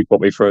 all that he put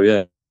me through.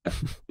 Yeah.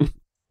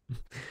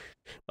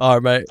 All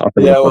right, mate. I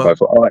think Yeah, that's what well, I'd go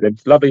for. All right then.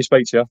 Lovely to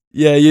speak to you.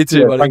 yeah, you too,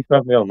 Yeah. buddy. Thanks for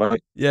having me on,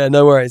 mate. Yeah,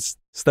 no worries.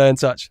 Stay in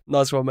touch.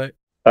 Nice one, mate.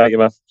 Thank you,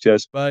 man.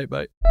 Cheers. Bye,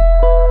 bye.